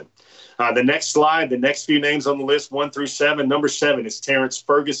decision. The next slide, the next few names on the list, 1 through 7. Number 7 is Terrence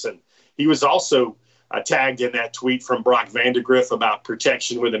Ferguson. He was also tagged in that tweet from Brock Vandegrift about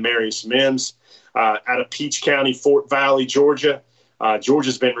protection with Amarius Mims out of Peach County, Fort Valley, Georgia.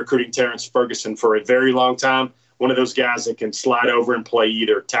 Georgia's been recruiting Terrence Ferguson for a very long time. One of those guys that can slide over and play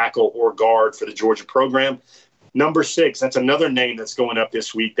either tackle or guard for the Georgia program. Number 6, that's another name that's going up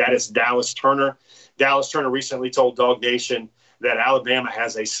this week. That is Dallas Turner. Dallas Turner recently told DawgNation that Alabama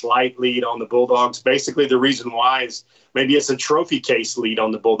has a slight lead on the Bulldogs. Basically, the reason why is maybe it's a trophy case lead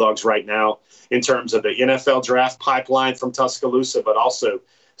on the Bulldogs right now in terms of the NFL draft pipeline from Tuscaloosa, but also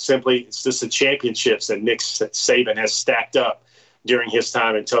simply it's just the championships that Nick Saban has stacked up during his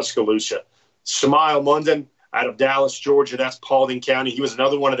time in Tuscaloosa. Shamil Munden out of Dallas, Georgia, that's Paulding County. He was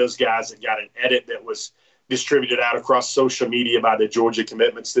another one of those guys that got an edit that was distributed out across social media by the Georgia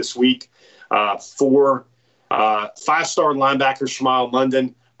commitments this week. 5-star linebacker Shamil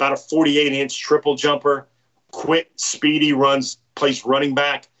Munden, about a 48-inch triple jumper, quick, speedy, plays running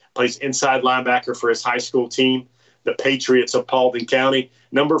back, plays inside linebacker for his high school team, the Patriots of Paulding County.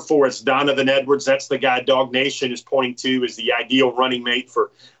 Number 4 is Donovan Edwards. That's the guy DawgNation is pointing to as the ideal running mate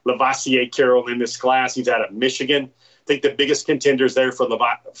for Lovasea Carroll in this class. He's out of Michigan. I think the biggest contenders there for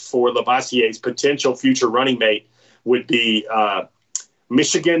Lavasea's potential future running mate would be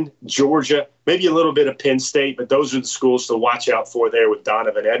Michigan, Georgia, maybe a little bit of Penn State, but those are the schools to watch out for there with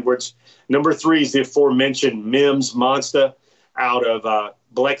Donovan Edwards. Number 3 is the aforementioned Mims Monsta out of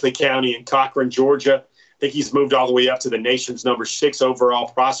Bleckley County in Cochran, Georgia. I think he's moved all the way up to the nation's number 6 overall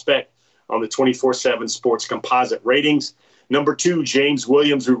prospect on the 24/7 Sports Composite ratings. Number 2, James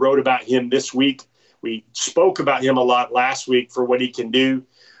Williams, we wrote about him this week. We spoke about him a lot last week for what he can do.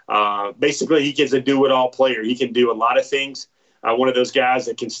 Basically, he is a do-it-all player. He can do a lot of things. One of those guys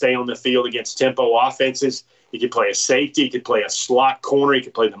that can stay on the field against tempo offenses. He can play a safety. He can play a slot corner. He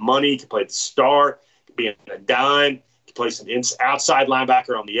can play the money. He can play the star. He can be in a dime. He can play some outside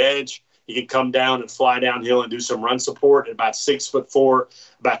linebacker on the edge. He can come down and fly downhill and do some run support at about 6'4",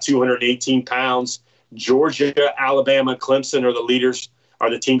 about 218 pounds. Georgia, Alabama, Clemson are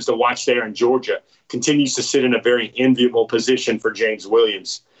the teams to watch there, and Georgia continues to sit in a very enviable position for James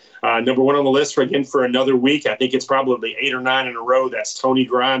Williams. Number 1 on the list for another week. I think it's probably 8 or 9 in a row. That's Tony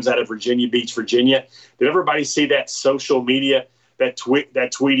Grimes out of Virginia Beach, Virginia. Did everybody see that social media, that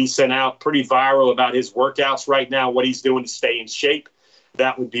tweet he sent out? Pretty viral about his workouts right now, what he's doing to stay in shape.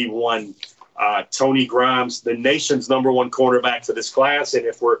 That would be one. Tony Grimes, the nation's number 1 cornerback for this class. And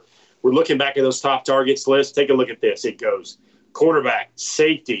if we're looking back at those top targets list, take a look at this. It goes quarterback,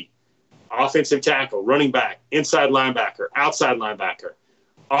 safety, offensive tackle, running back, inside linebacker, outside linebacker,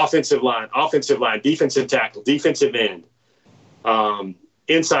 offensive line, defensive tackle, defensive end,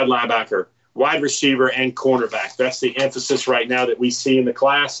 inside linebacker, wide receiver, and cornerback. That's the emphasis right now that we see in the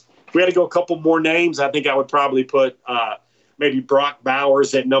class. If we had to go a couple more names, I think I would probably put maybe Brock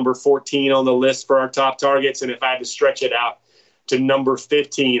Bowers at number 14 on the list for our top targets. And if I had to stretch it out to number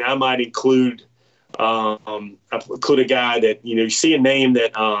 15, I might include a guy that, you see a name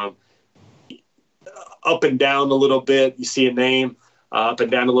that up and down a little bit. You see a name up and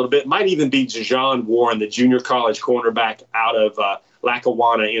down a little bit. Might even be Jajon Warren, the junior college cornerback out of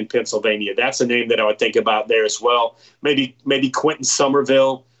Lackawanna in Pennsylvania. That's a name that I would think about there as well. Maybe Quentin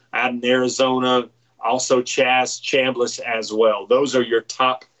Somerville out in Arizona. Also Chaz Chambliss as well. Those are your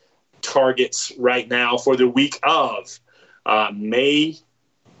top targets right now for the week of May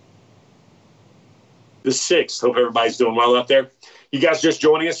the 6th. Hope everybody's doing well out there. You guys just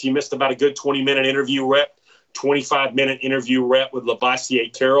joining us. You missed about a good 20-minute interview rep, 25-minute interview rep with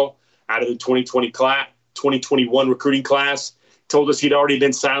Lovasea Carroll out of the 2021 recruiting class. Told us he'd already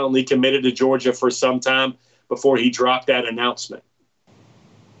been silently committed to Georgia for some time before he dropped that announcement.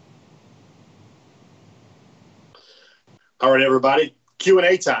 All right, everybody.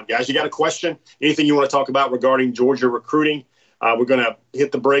 Q&A time, guys. You got a question? Anything you want to talk about regarding Georgia recruiting? We're going to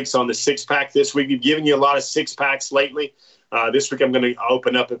hit the brakes on the six-pack this week. We've given you a lot of six-packs lately. This week I'm going to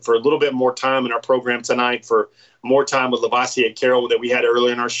open up for a little bit more time in our program tonight, for more time with Lovasea Carroll that we had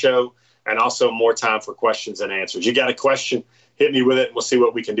earlier in our show, and also more time for questions and answers. You got a question? Hit me with it, and we'll see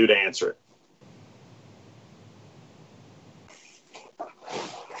what we can do to answer it.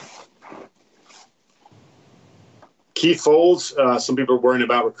 Keith Folds, some people are worrying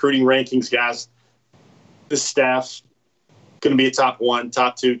about recruiting rankings, guys. This staff's going to be a top 1,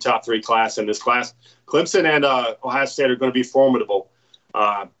 top 2, top 3 class in this class. Clemson and Ohio State are going to be formidable.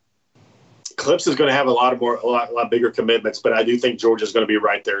 Clemson's going to have a lot bigger commitments, but I do think Georgia's going to be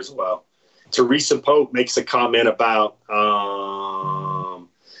right there as well. Teresa Pope makes a comment about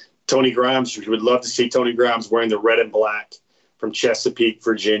Tony Grimes. She would love to see Tony Grimes wearing the red and black from Chesapeake,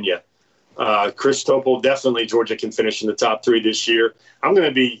 Virginia. Chris Topol, definitely Georgia can finish in the top 3 this year. I'm going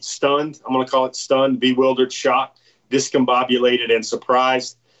to be stunned. I'm going to call it stunned, bewildered, shocked, discombobulated, and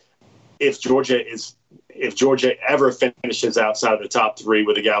surprised if Georgia ever finishes outside of the top 3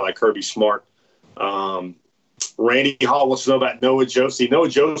 with a guy like Kirby Smart. Randy Hall wants to know about Noah Josie. Noah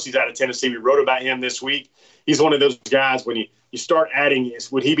Josie's out of Tennessee. We wrote about him this week. He's one of those guys, when you start adding,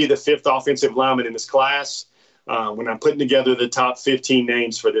 would he be the 5th offensive lineman in this class? When I'm putting together the top 15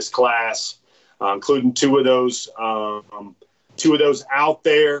 names for this class, including two of those out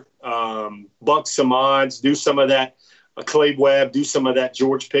there, buck some odds, do some of that Clay Webb, do some of that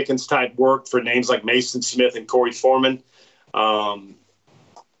George Pickens type work for names like Mason Smith and Corey Foreman.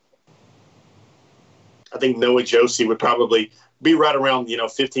 I think Noah Josie would probably be right around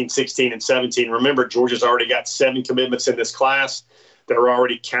 15, 16, and 17. Remember, Georgia's already got 7 commitments in this class. They're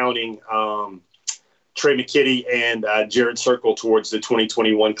already counting Trey McKitty and Jared Circle towards the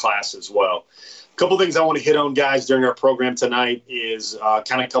 2021 class as well. A couple things I want to hit on, guys, during our program tonight is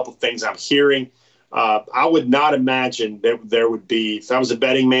kind of a couple things I'm hearing. I would not imagine that there would be, if I was a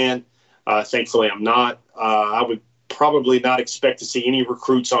betting man, thankfully I'm not, I would probably not expect to see any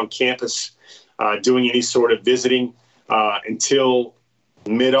recruits on campus doing any sort of visiting until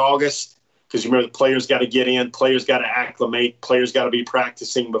mid-August, because remember, the players got to get in, players got to acclimate, players got to be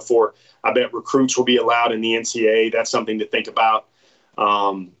practicing before I bet recruits will be allowed in the NCAA. That's something to think about.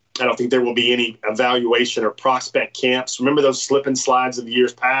 I don't think there will be any evaluation or prospect camps. Remember those slip and slides of the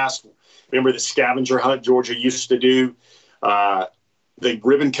years past? Remember the scavenger hunt Georgia used to do? The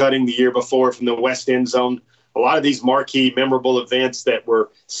ribbon cutting the year before from the West End Zone. A lot of these marquee, memorable events that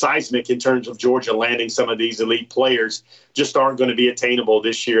were seismic in terms of Georgia landing some of these elite players just aren't going to be attainable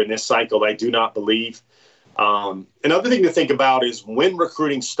this year in this cycle, I do not believe. Another thing to think about is when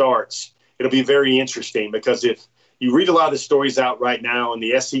recruiting starts, it'll be very interesting, because if you read a lot of the stories out right now, and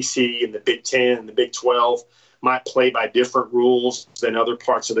the SEC and the Big Ten and the Big 12 might play by different rules than other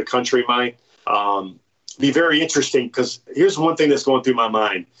parts of the country might, be very interesting, because here's one thing that's going through my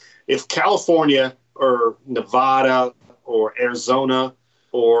mind. If California or Nevada or Arizona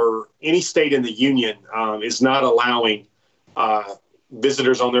or any state in the union is not allowing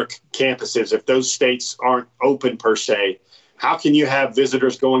visitors on their campuses, if those states aren't open per se, how can you have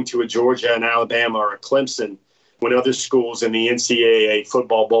visitors going to a Georgia and Alabama or a Clemson when other schools in the NCAA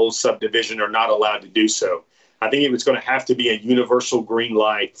football bowl subdivision are not allowed to do so? I think it was going to have to be a universal green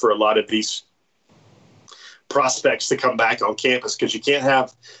light for a lot of these prospects to come back on campus, because you can't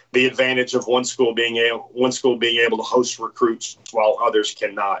have the advantage of one school being able to host recruits while others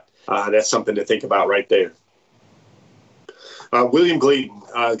cannot. That's something to think about right there. William Gleaton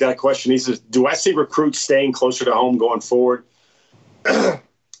got a question. He says, do I see recruits staying closer to home going forward?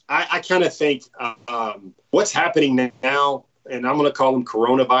 I kind of think what's happening now, and I'm going to call them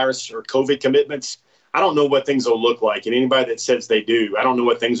coronavirus or COVID commitments, I don't know what things will look like. And anybody that says they do, I don't know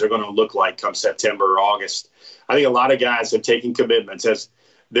what things are going to look like come September or August. I think a lot of guys have taken commitments. As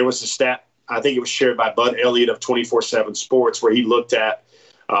there was a stat, I think it was shared by Bud Elliott of 24/7 Sports, where he looked at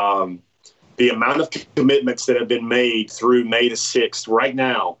the amount of commitments that have been made through May the 6th right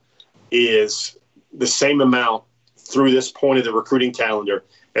now is the same amount through this point of the recruiting calendar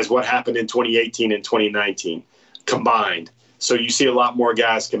as what happened in 2018 and 2019 combined. So you see a lot more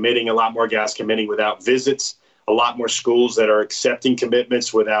guys committing without visits, a lot more schools that are accepting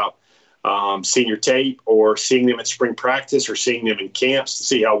commitments without senior tape or seeing them at spring practice or seeing them in camps to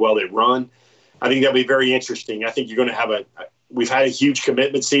see how well they run. I think that'll be very interesting. I think you're going to have we've had a huge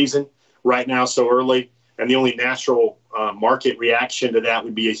commitment season right now so early, and the only natural market reaction to that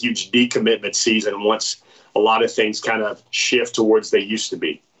would be a huge decommitment season once a lot of things kind of shift towards they used to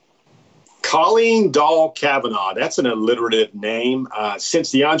be. Colleen Dahl Kavanaugh, that's an alliterative name.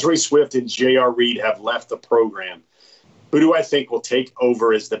 Since DeAndre Swift and J.R. Reed have left the program, who do I think will take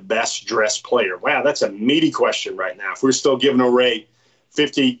over as the best dressed player? Wow, that's a meaty question right now. If we're still giving away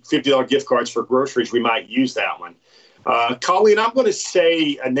 $50 gift cards for groceries, we might use that one. Colleen, I'm going to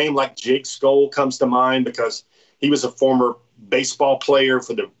say a name like Jake Skoll comes to mind because he was a former baseball player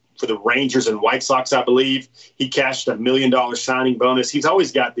for the Rangers and White Sox, I believe. He cashed $1 million signing bonus. He's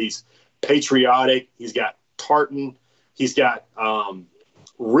always got these patriotic. He's got tartan. He's got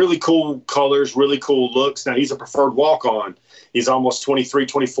really cool colors, really cool looks. Now, he's a preferred walk-on. He's almost 23,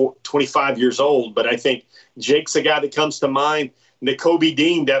 24, 25 years old, but I think Jake's a guy that comes to mind. Nakobe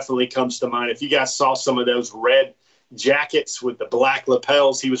Dean definitely comes to mind. If you guys saw some of those red jackets with the black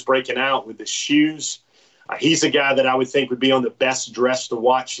lapels, he was breaking out with the shoes. He's a guy that I would think would be on the best dressed to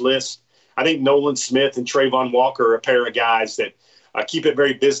watch list. I think Nolan Smith and Trayvon Walker are a pair of guys that keep it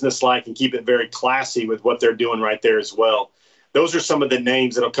very businesslike and keep it very classy with what they're doing right there as well. Those are some of the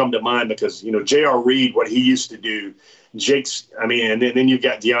names that'll come to mind because, J.R. Reed, what he used to do, and then you've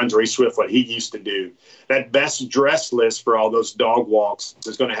got DeAndre Swift, what he used to do. That best dress list for all those dog walks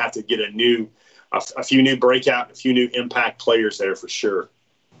is going to have to get a few new breakout, a few new impact players there for sure.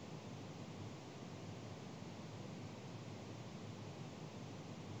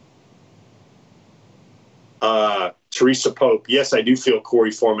 Teresa Pope. Yes, I do feel Corey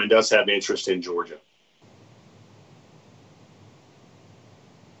Foreman does have interest in Georgia.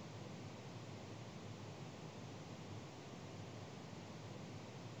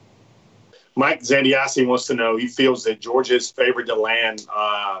 Mike Zandiasi wants to know, he feels that Georgia is favored to land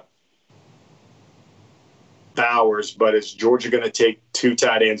Bowers, but is Georgia going to take 2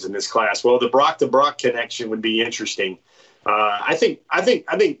 tight ends in this class? Well, the Brock to Brock connection would be interesting. I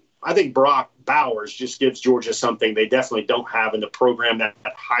think Brock Bowers just gives Georgia something they definitely don't have in the program, that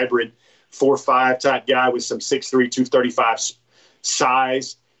hybrid 4-5 type guy with some 6'3", 235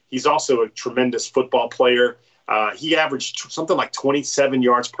 size. He's also a tremendous football player. He averaged something like 27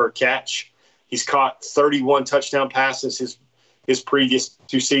 yards per catch. He's caught 31 touchdown passes his previous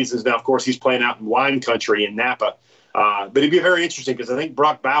 2 seasons. Now, of course, he's playing out in wine country in Napa. But it'd be very interesting because I think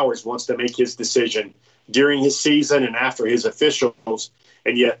Brock Bowers wants to make his decision during his season and after his officials.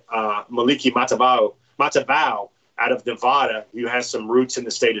 And yet Maliki Matabao out of Nevada, who has some roots in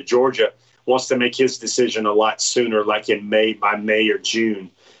the state of Georgia, wants to make his decision a lot sooner, like by May or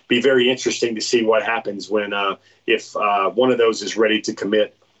June. Be very interesting to see what happens when if one of those is ready to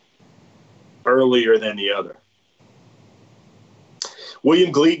commit earlier than the other.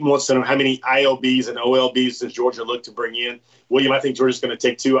 William Gleaton wants to know how many ILBs and OLBs does Georgia look to bring in. William, I think Georgia's going to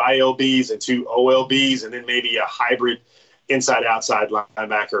take 2 ILBs and 2 OLBs and then maybe a hybrid inside-outside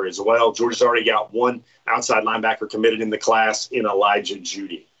linebacker as well. Georgia's already got 1 outside linebacker committed in the class in Elijah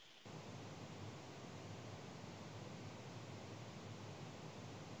Judy.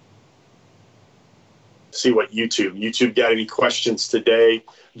 See what YouTube got any questions today.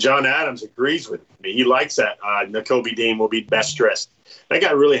 John Adams agrees with me. He likes that Nakobe Dean will be best dressed. That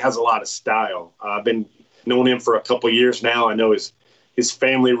guy really has a lot of style. I've been knowing him for a couple of years now. I know his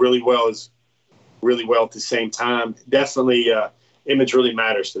family really well at the same time. Definitely image really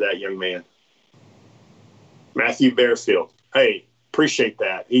matters to that young man. Matthew Bearfield. Hey, appreciate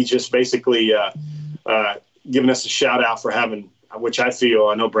that. He's just basically giving us a shout out for having, which I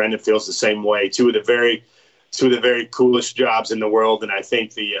know Brandon feels the same way, two of the very coolest jobs in the world. And I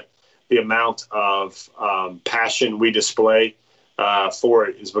think the amount of passion we display for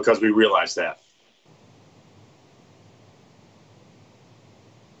it is because we realize that.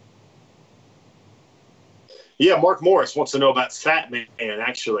 Yeah, Mark Morris wants to know about Fat Man,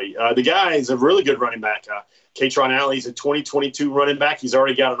 actually. The guy is a really good running back. Katron Alley's a 2022 running back. He's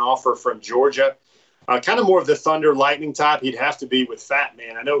already got an offer from Georgia. Kind of more of the Thunder Lightning type. He'd have to be with Fat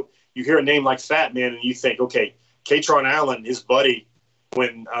Man. I know you hear a name like Fat Man and you think, okay, Katron Allen, his buddy,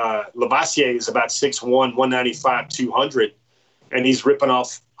 when Lovasea is about 6'1", 195, 200, and he's ripping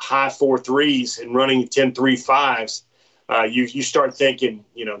off high 4.3s and running 10.35s. You start thinking,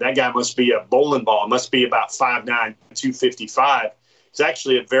 that guy must be a bowling ball. Must be about 5'9", 255. He's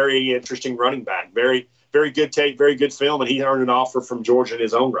actually a very interesting running back. Very, very good tape, very good film, and he earned an offer from Georgia in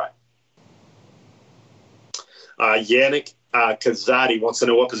his own right. Yannick Kazadi wants to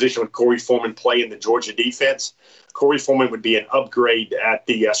know what position would Corey Foreman play in the Georgia defense. Corey Foreman would be an upgrade at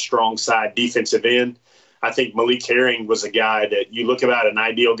the strong side defensive end. I think Malik Herring was a guy that you look about, an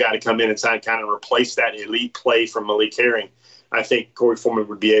ideal guy to come in and kind of replace that elite play from Malik Herring. I think Corey Foreman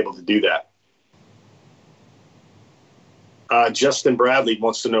would be able to do that. Justin Bradley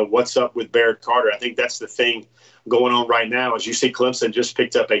wants to know what's up with Barrett Carter. I think that's the thing going on right now. As you see, Clemson just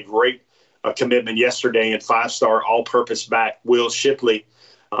picked up a great commitment yesterday and 5-star all-purpose back Will Shipley.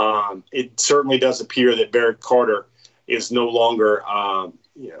 It certainly does appear that Barrett Carter is no longer,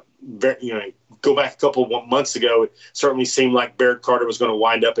 go back a couple of months ago, it certainly seemed like Barrett Carter was going to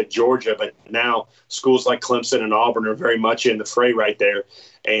wind up at Georgia, but now schools like Clemson and Auburn are very much in the fray right there.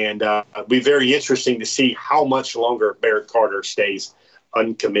 And it'll be very interesting to see how much longer Barrett Carter stays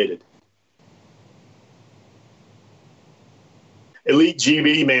uncommitted. Elite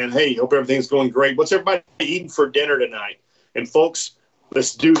GB, man, hey, hope everything's going great. What's everybody eating for dinner tonight? And, folks,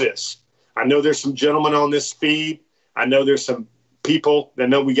 let's do this. I know there's some gentlemen on this feed. I know there's some people. I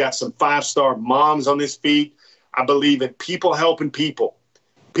know we got some 5-star moms on this feed. I believe in people helping people.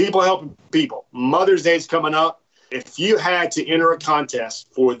 People helping people. Mother's Day is coming up. If you had to enter a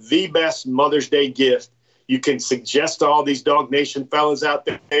contest for the best Mother's Day gift, you can suggest to all these DawgNation fellas out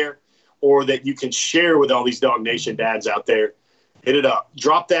there, or that you can share with all these DawgNation dads out there. Hit it up.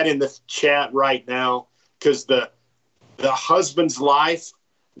 Drop that in the chat right now, because the husband's life,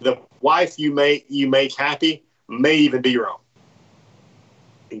 the wife you make happy, may even be your own.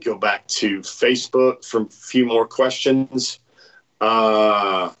 And go back to Facebook for a few more questions. We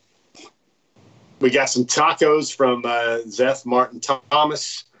got some tacos from Zeth Martin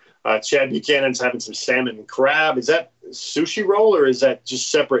Thomas. Chad Buchanan's having some salmon and crab. Is that sushi roll, or is that just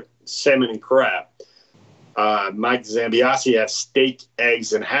separate salmon and crab? Mike Zambiasi has steak,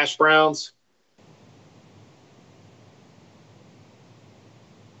 eggs, and hash browns.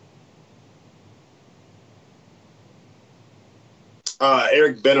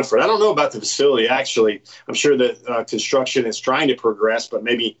 Eric Beneford. I don't know about the facility, actually. I'm sure that construction is trying to progress, but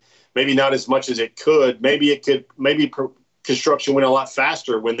maybe not as much as it could. Maybe construction went a lot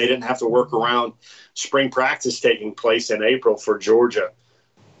faster when they didn't have to work around spring practice taking place in April for Georgia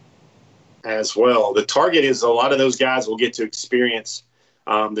as well. The target is a lot of those guys will get to experience,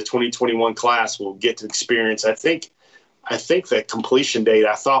 the 2021 class will get to experience. I think the completion date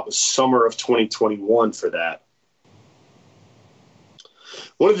I thought was summer of 2021 for that.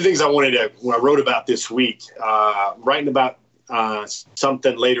 One of the things when I wrote about this week, writing about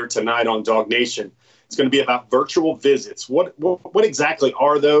something later tonight on DawgNation, it's going to be about virtual visits. What exactly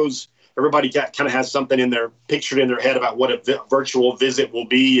are those? Everybody kind of has something pictured in their head about what a virtual visit will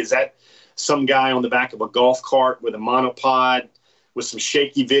be. Is that some guy on the back of a golf cart with a monopod with some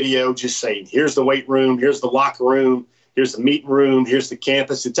shaky video just saying, here's the weight room, here's the locker room, here's the meeting room, here's the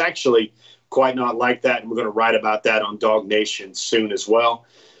campus? It's actually quite not like that, and we're going to write about that on DawgNation soon as well.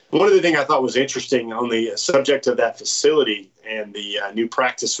 One of the things I thought was interesting on the subject of that facility and the new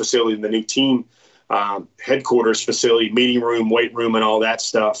practice facility and the new team headquarters facility, meeting room, weight room, and all that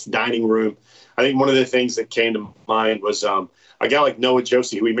stuff, dining room. I think one of the things that came to mind was a guy like Noah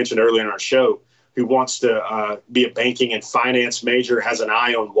Josie, who we mentioned earlier in our show, who wants to be a banking and finance major, has an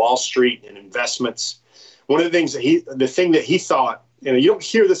eye on Wall Street and investments. One of the things that he thought, you don't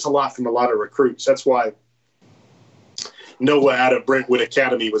hear this a lot from a lot of recruits. That's why Noah out of Brentwood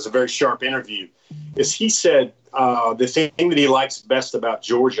Academy was a very sharp interview. Is he said the thing that he likes best about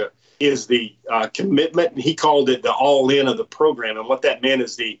Georgia is the commitment. He called it the all-in of the program. And what that meant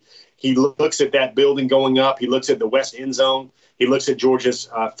is he looks at that building going up. He looks at the west end zone. He looks at Georgia's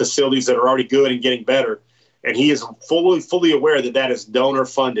facilities that are already good and getting better. And he is fully aware that is donor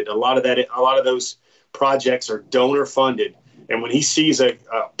funded. A lot of those projects are donor funded. And when he sees a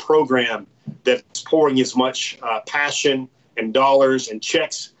program that's pouring as much passion and dollars and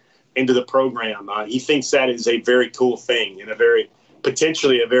checks into the program, he thinks that is a very cool thing and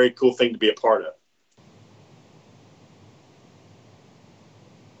potentially a very cool thing to be a part of.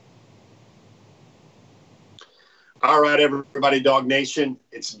 All right, everybody, DawgNation.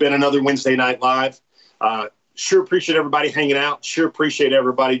 It's been another Wednesday Night Live. Sure appreciate everybody hanging out. Sure appreciate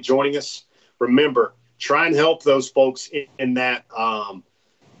everybody joining us. Remember, try and help those folks in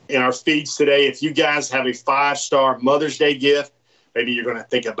our feeds today. If you guys have a 5-star Mother's Day gift, maybe you're going to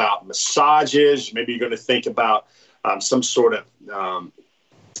think about massages. Maybe you're going to think about some sort of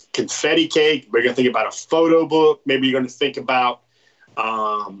confetti cake. Maybe you're going to think about a photo book. Maybe you're going to think about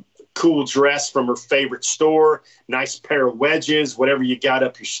cool dress from her favorite store, nice pair of wedges, whatever you got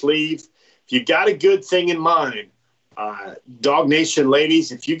up your sleeve. if you got a good thing in mind, DawgNation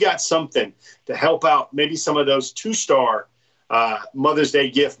ladies, if you got something to help out maybe some of those 2-star Mother's Day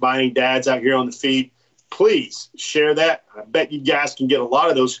gift buying dads out here on the feed, please share that. I bet you guys can get a lot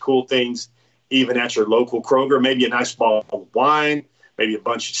of those cool things even at your local Kroger, maybe a nice bottle of wine, maybe a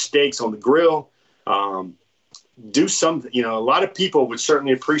bunch of steaks on the grill. Do something, a lot of people would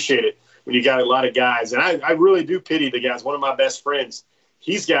certainly appreciate it when you got a lot of guys. And I really do pity the guys. One of my best friends,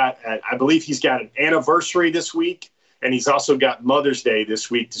 I believe he's got an anniversary this week, and he's also got Mother's Day this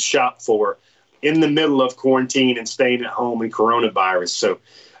week to shop for in the middle of quarantine and staying at home and coronavirus. So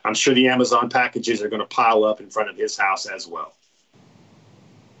I'm sure the Amazon packages are going to pile up in front of his house as well.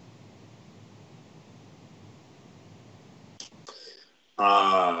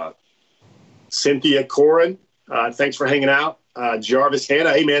 Cynthia Corin, thanks for hanging out. Jarvis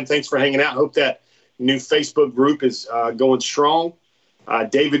Hanna, hey, man, thanks for hanging out. Hope that new Facebook group is going strong.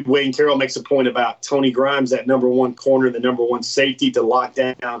 David Wayne Carroll makes a point about Tony Grimes, that number one corner, the number one safety to lock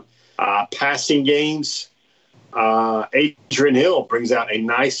down passing games. Adrian Hill brings out a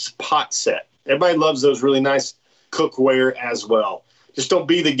nice pot set. Everybody loves those really nice cookware as well. Just don't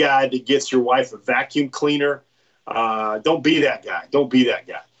be the guy that gets your wife a vacuum cleaner. Don't be that guy. Don't be that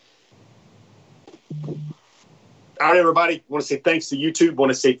guy. All right, everybody. I want to say thanks to YouTube. I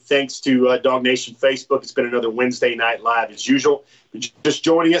want to say thanks to DawgNation Facebook. It's been another Wednesday night live as usual. If you're just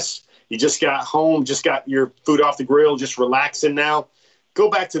joining us, you just got home, just got your food off the grill, just relaxing now. Go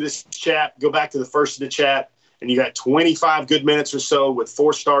back to this chat. Go back to the first of the chat, and you got 25 good minutes or so with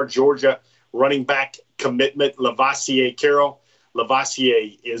 4-star Georgia running back commitment, Lovasea Carroll.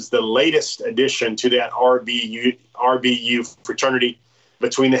 Lovasea is the latest addition to that RBU fraternity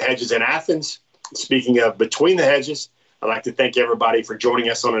Between the Hedges in Athens. Speaking of Between the Hedges, I'd like to thank everybody for joining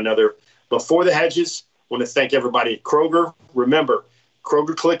us on another Before the Hedges. I want to thank everybody at Kroger. Remember,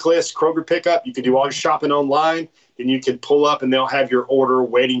 Kroger Click List, Kroger Pickup. You can do all your shopping online, and you can pull up, and they'll have your order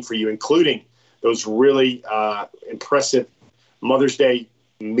waiting for you, including those really impressive Mother's Day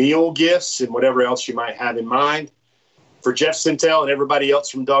meal gifts and whatever else you might have in mind. For Jeff Sentell and everybody else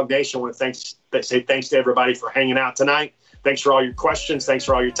from DawgNation, I want to say thanks to everybody for hanging out tonight. Thanks for all your questions. Thanks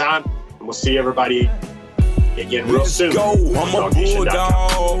for all your time. And we'll see everybody again real soon. Let's go. I'm a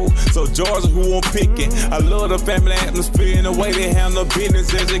Bulldog. So Georgia, who I'm picking. I love the family atmosphere and the way they handle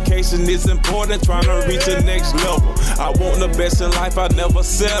business. Education is important, trying to reach the next level. I want the best in life, I never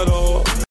settle.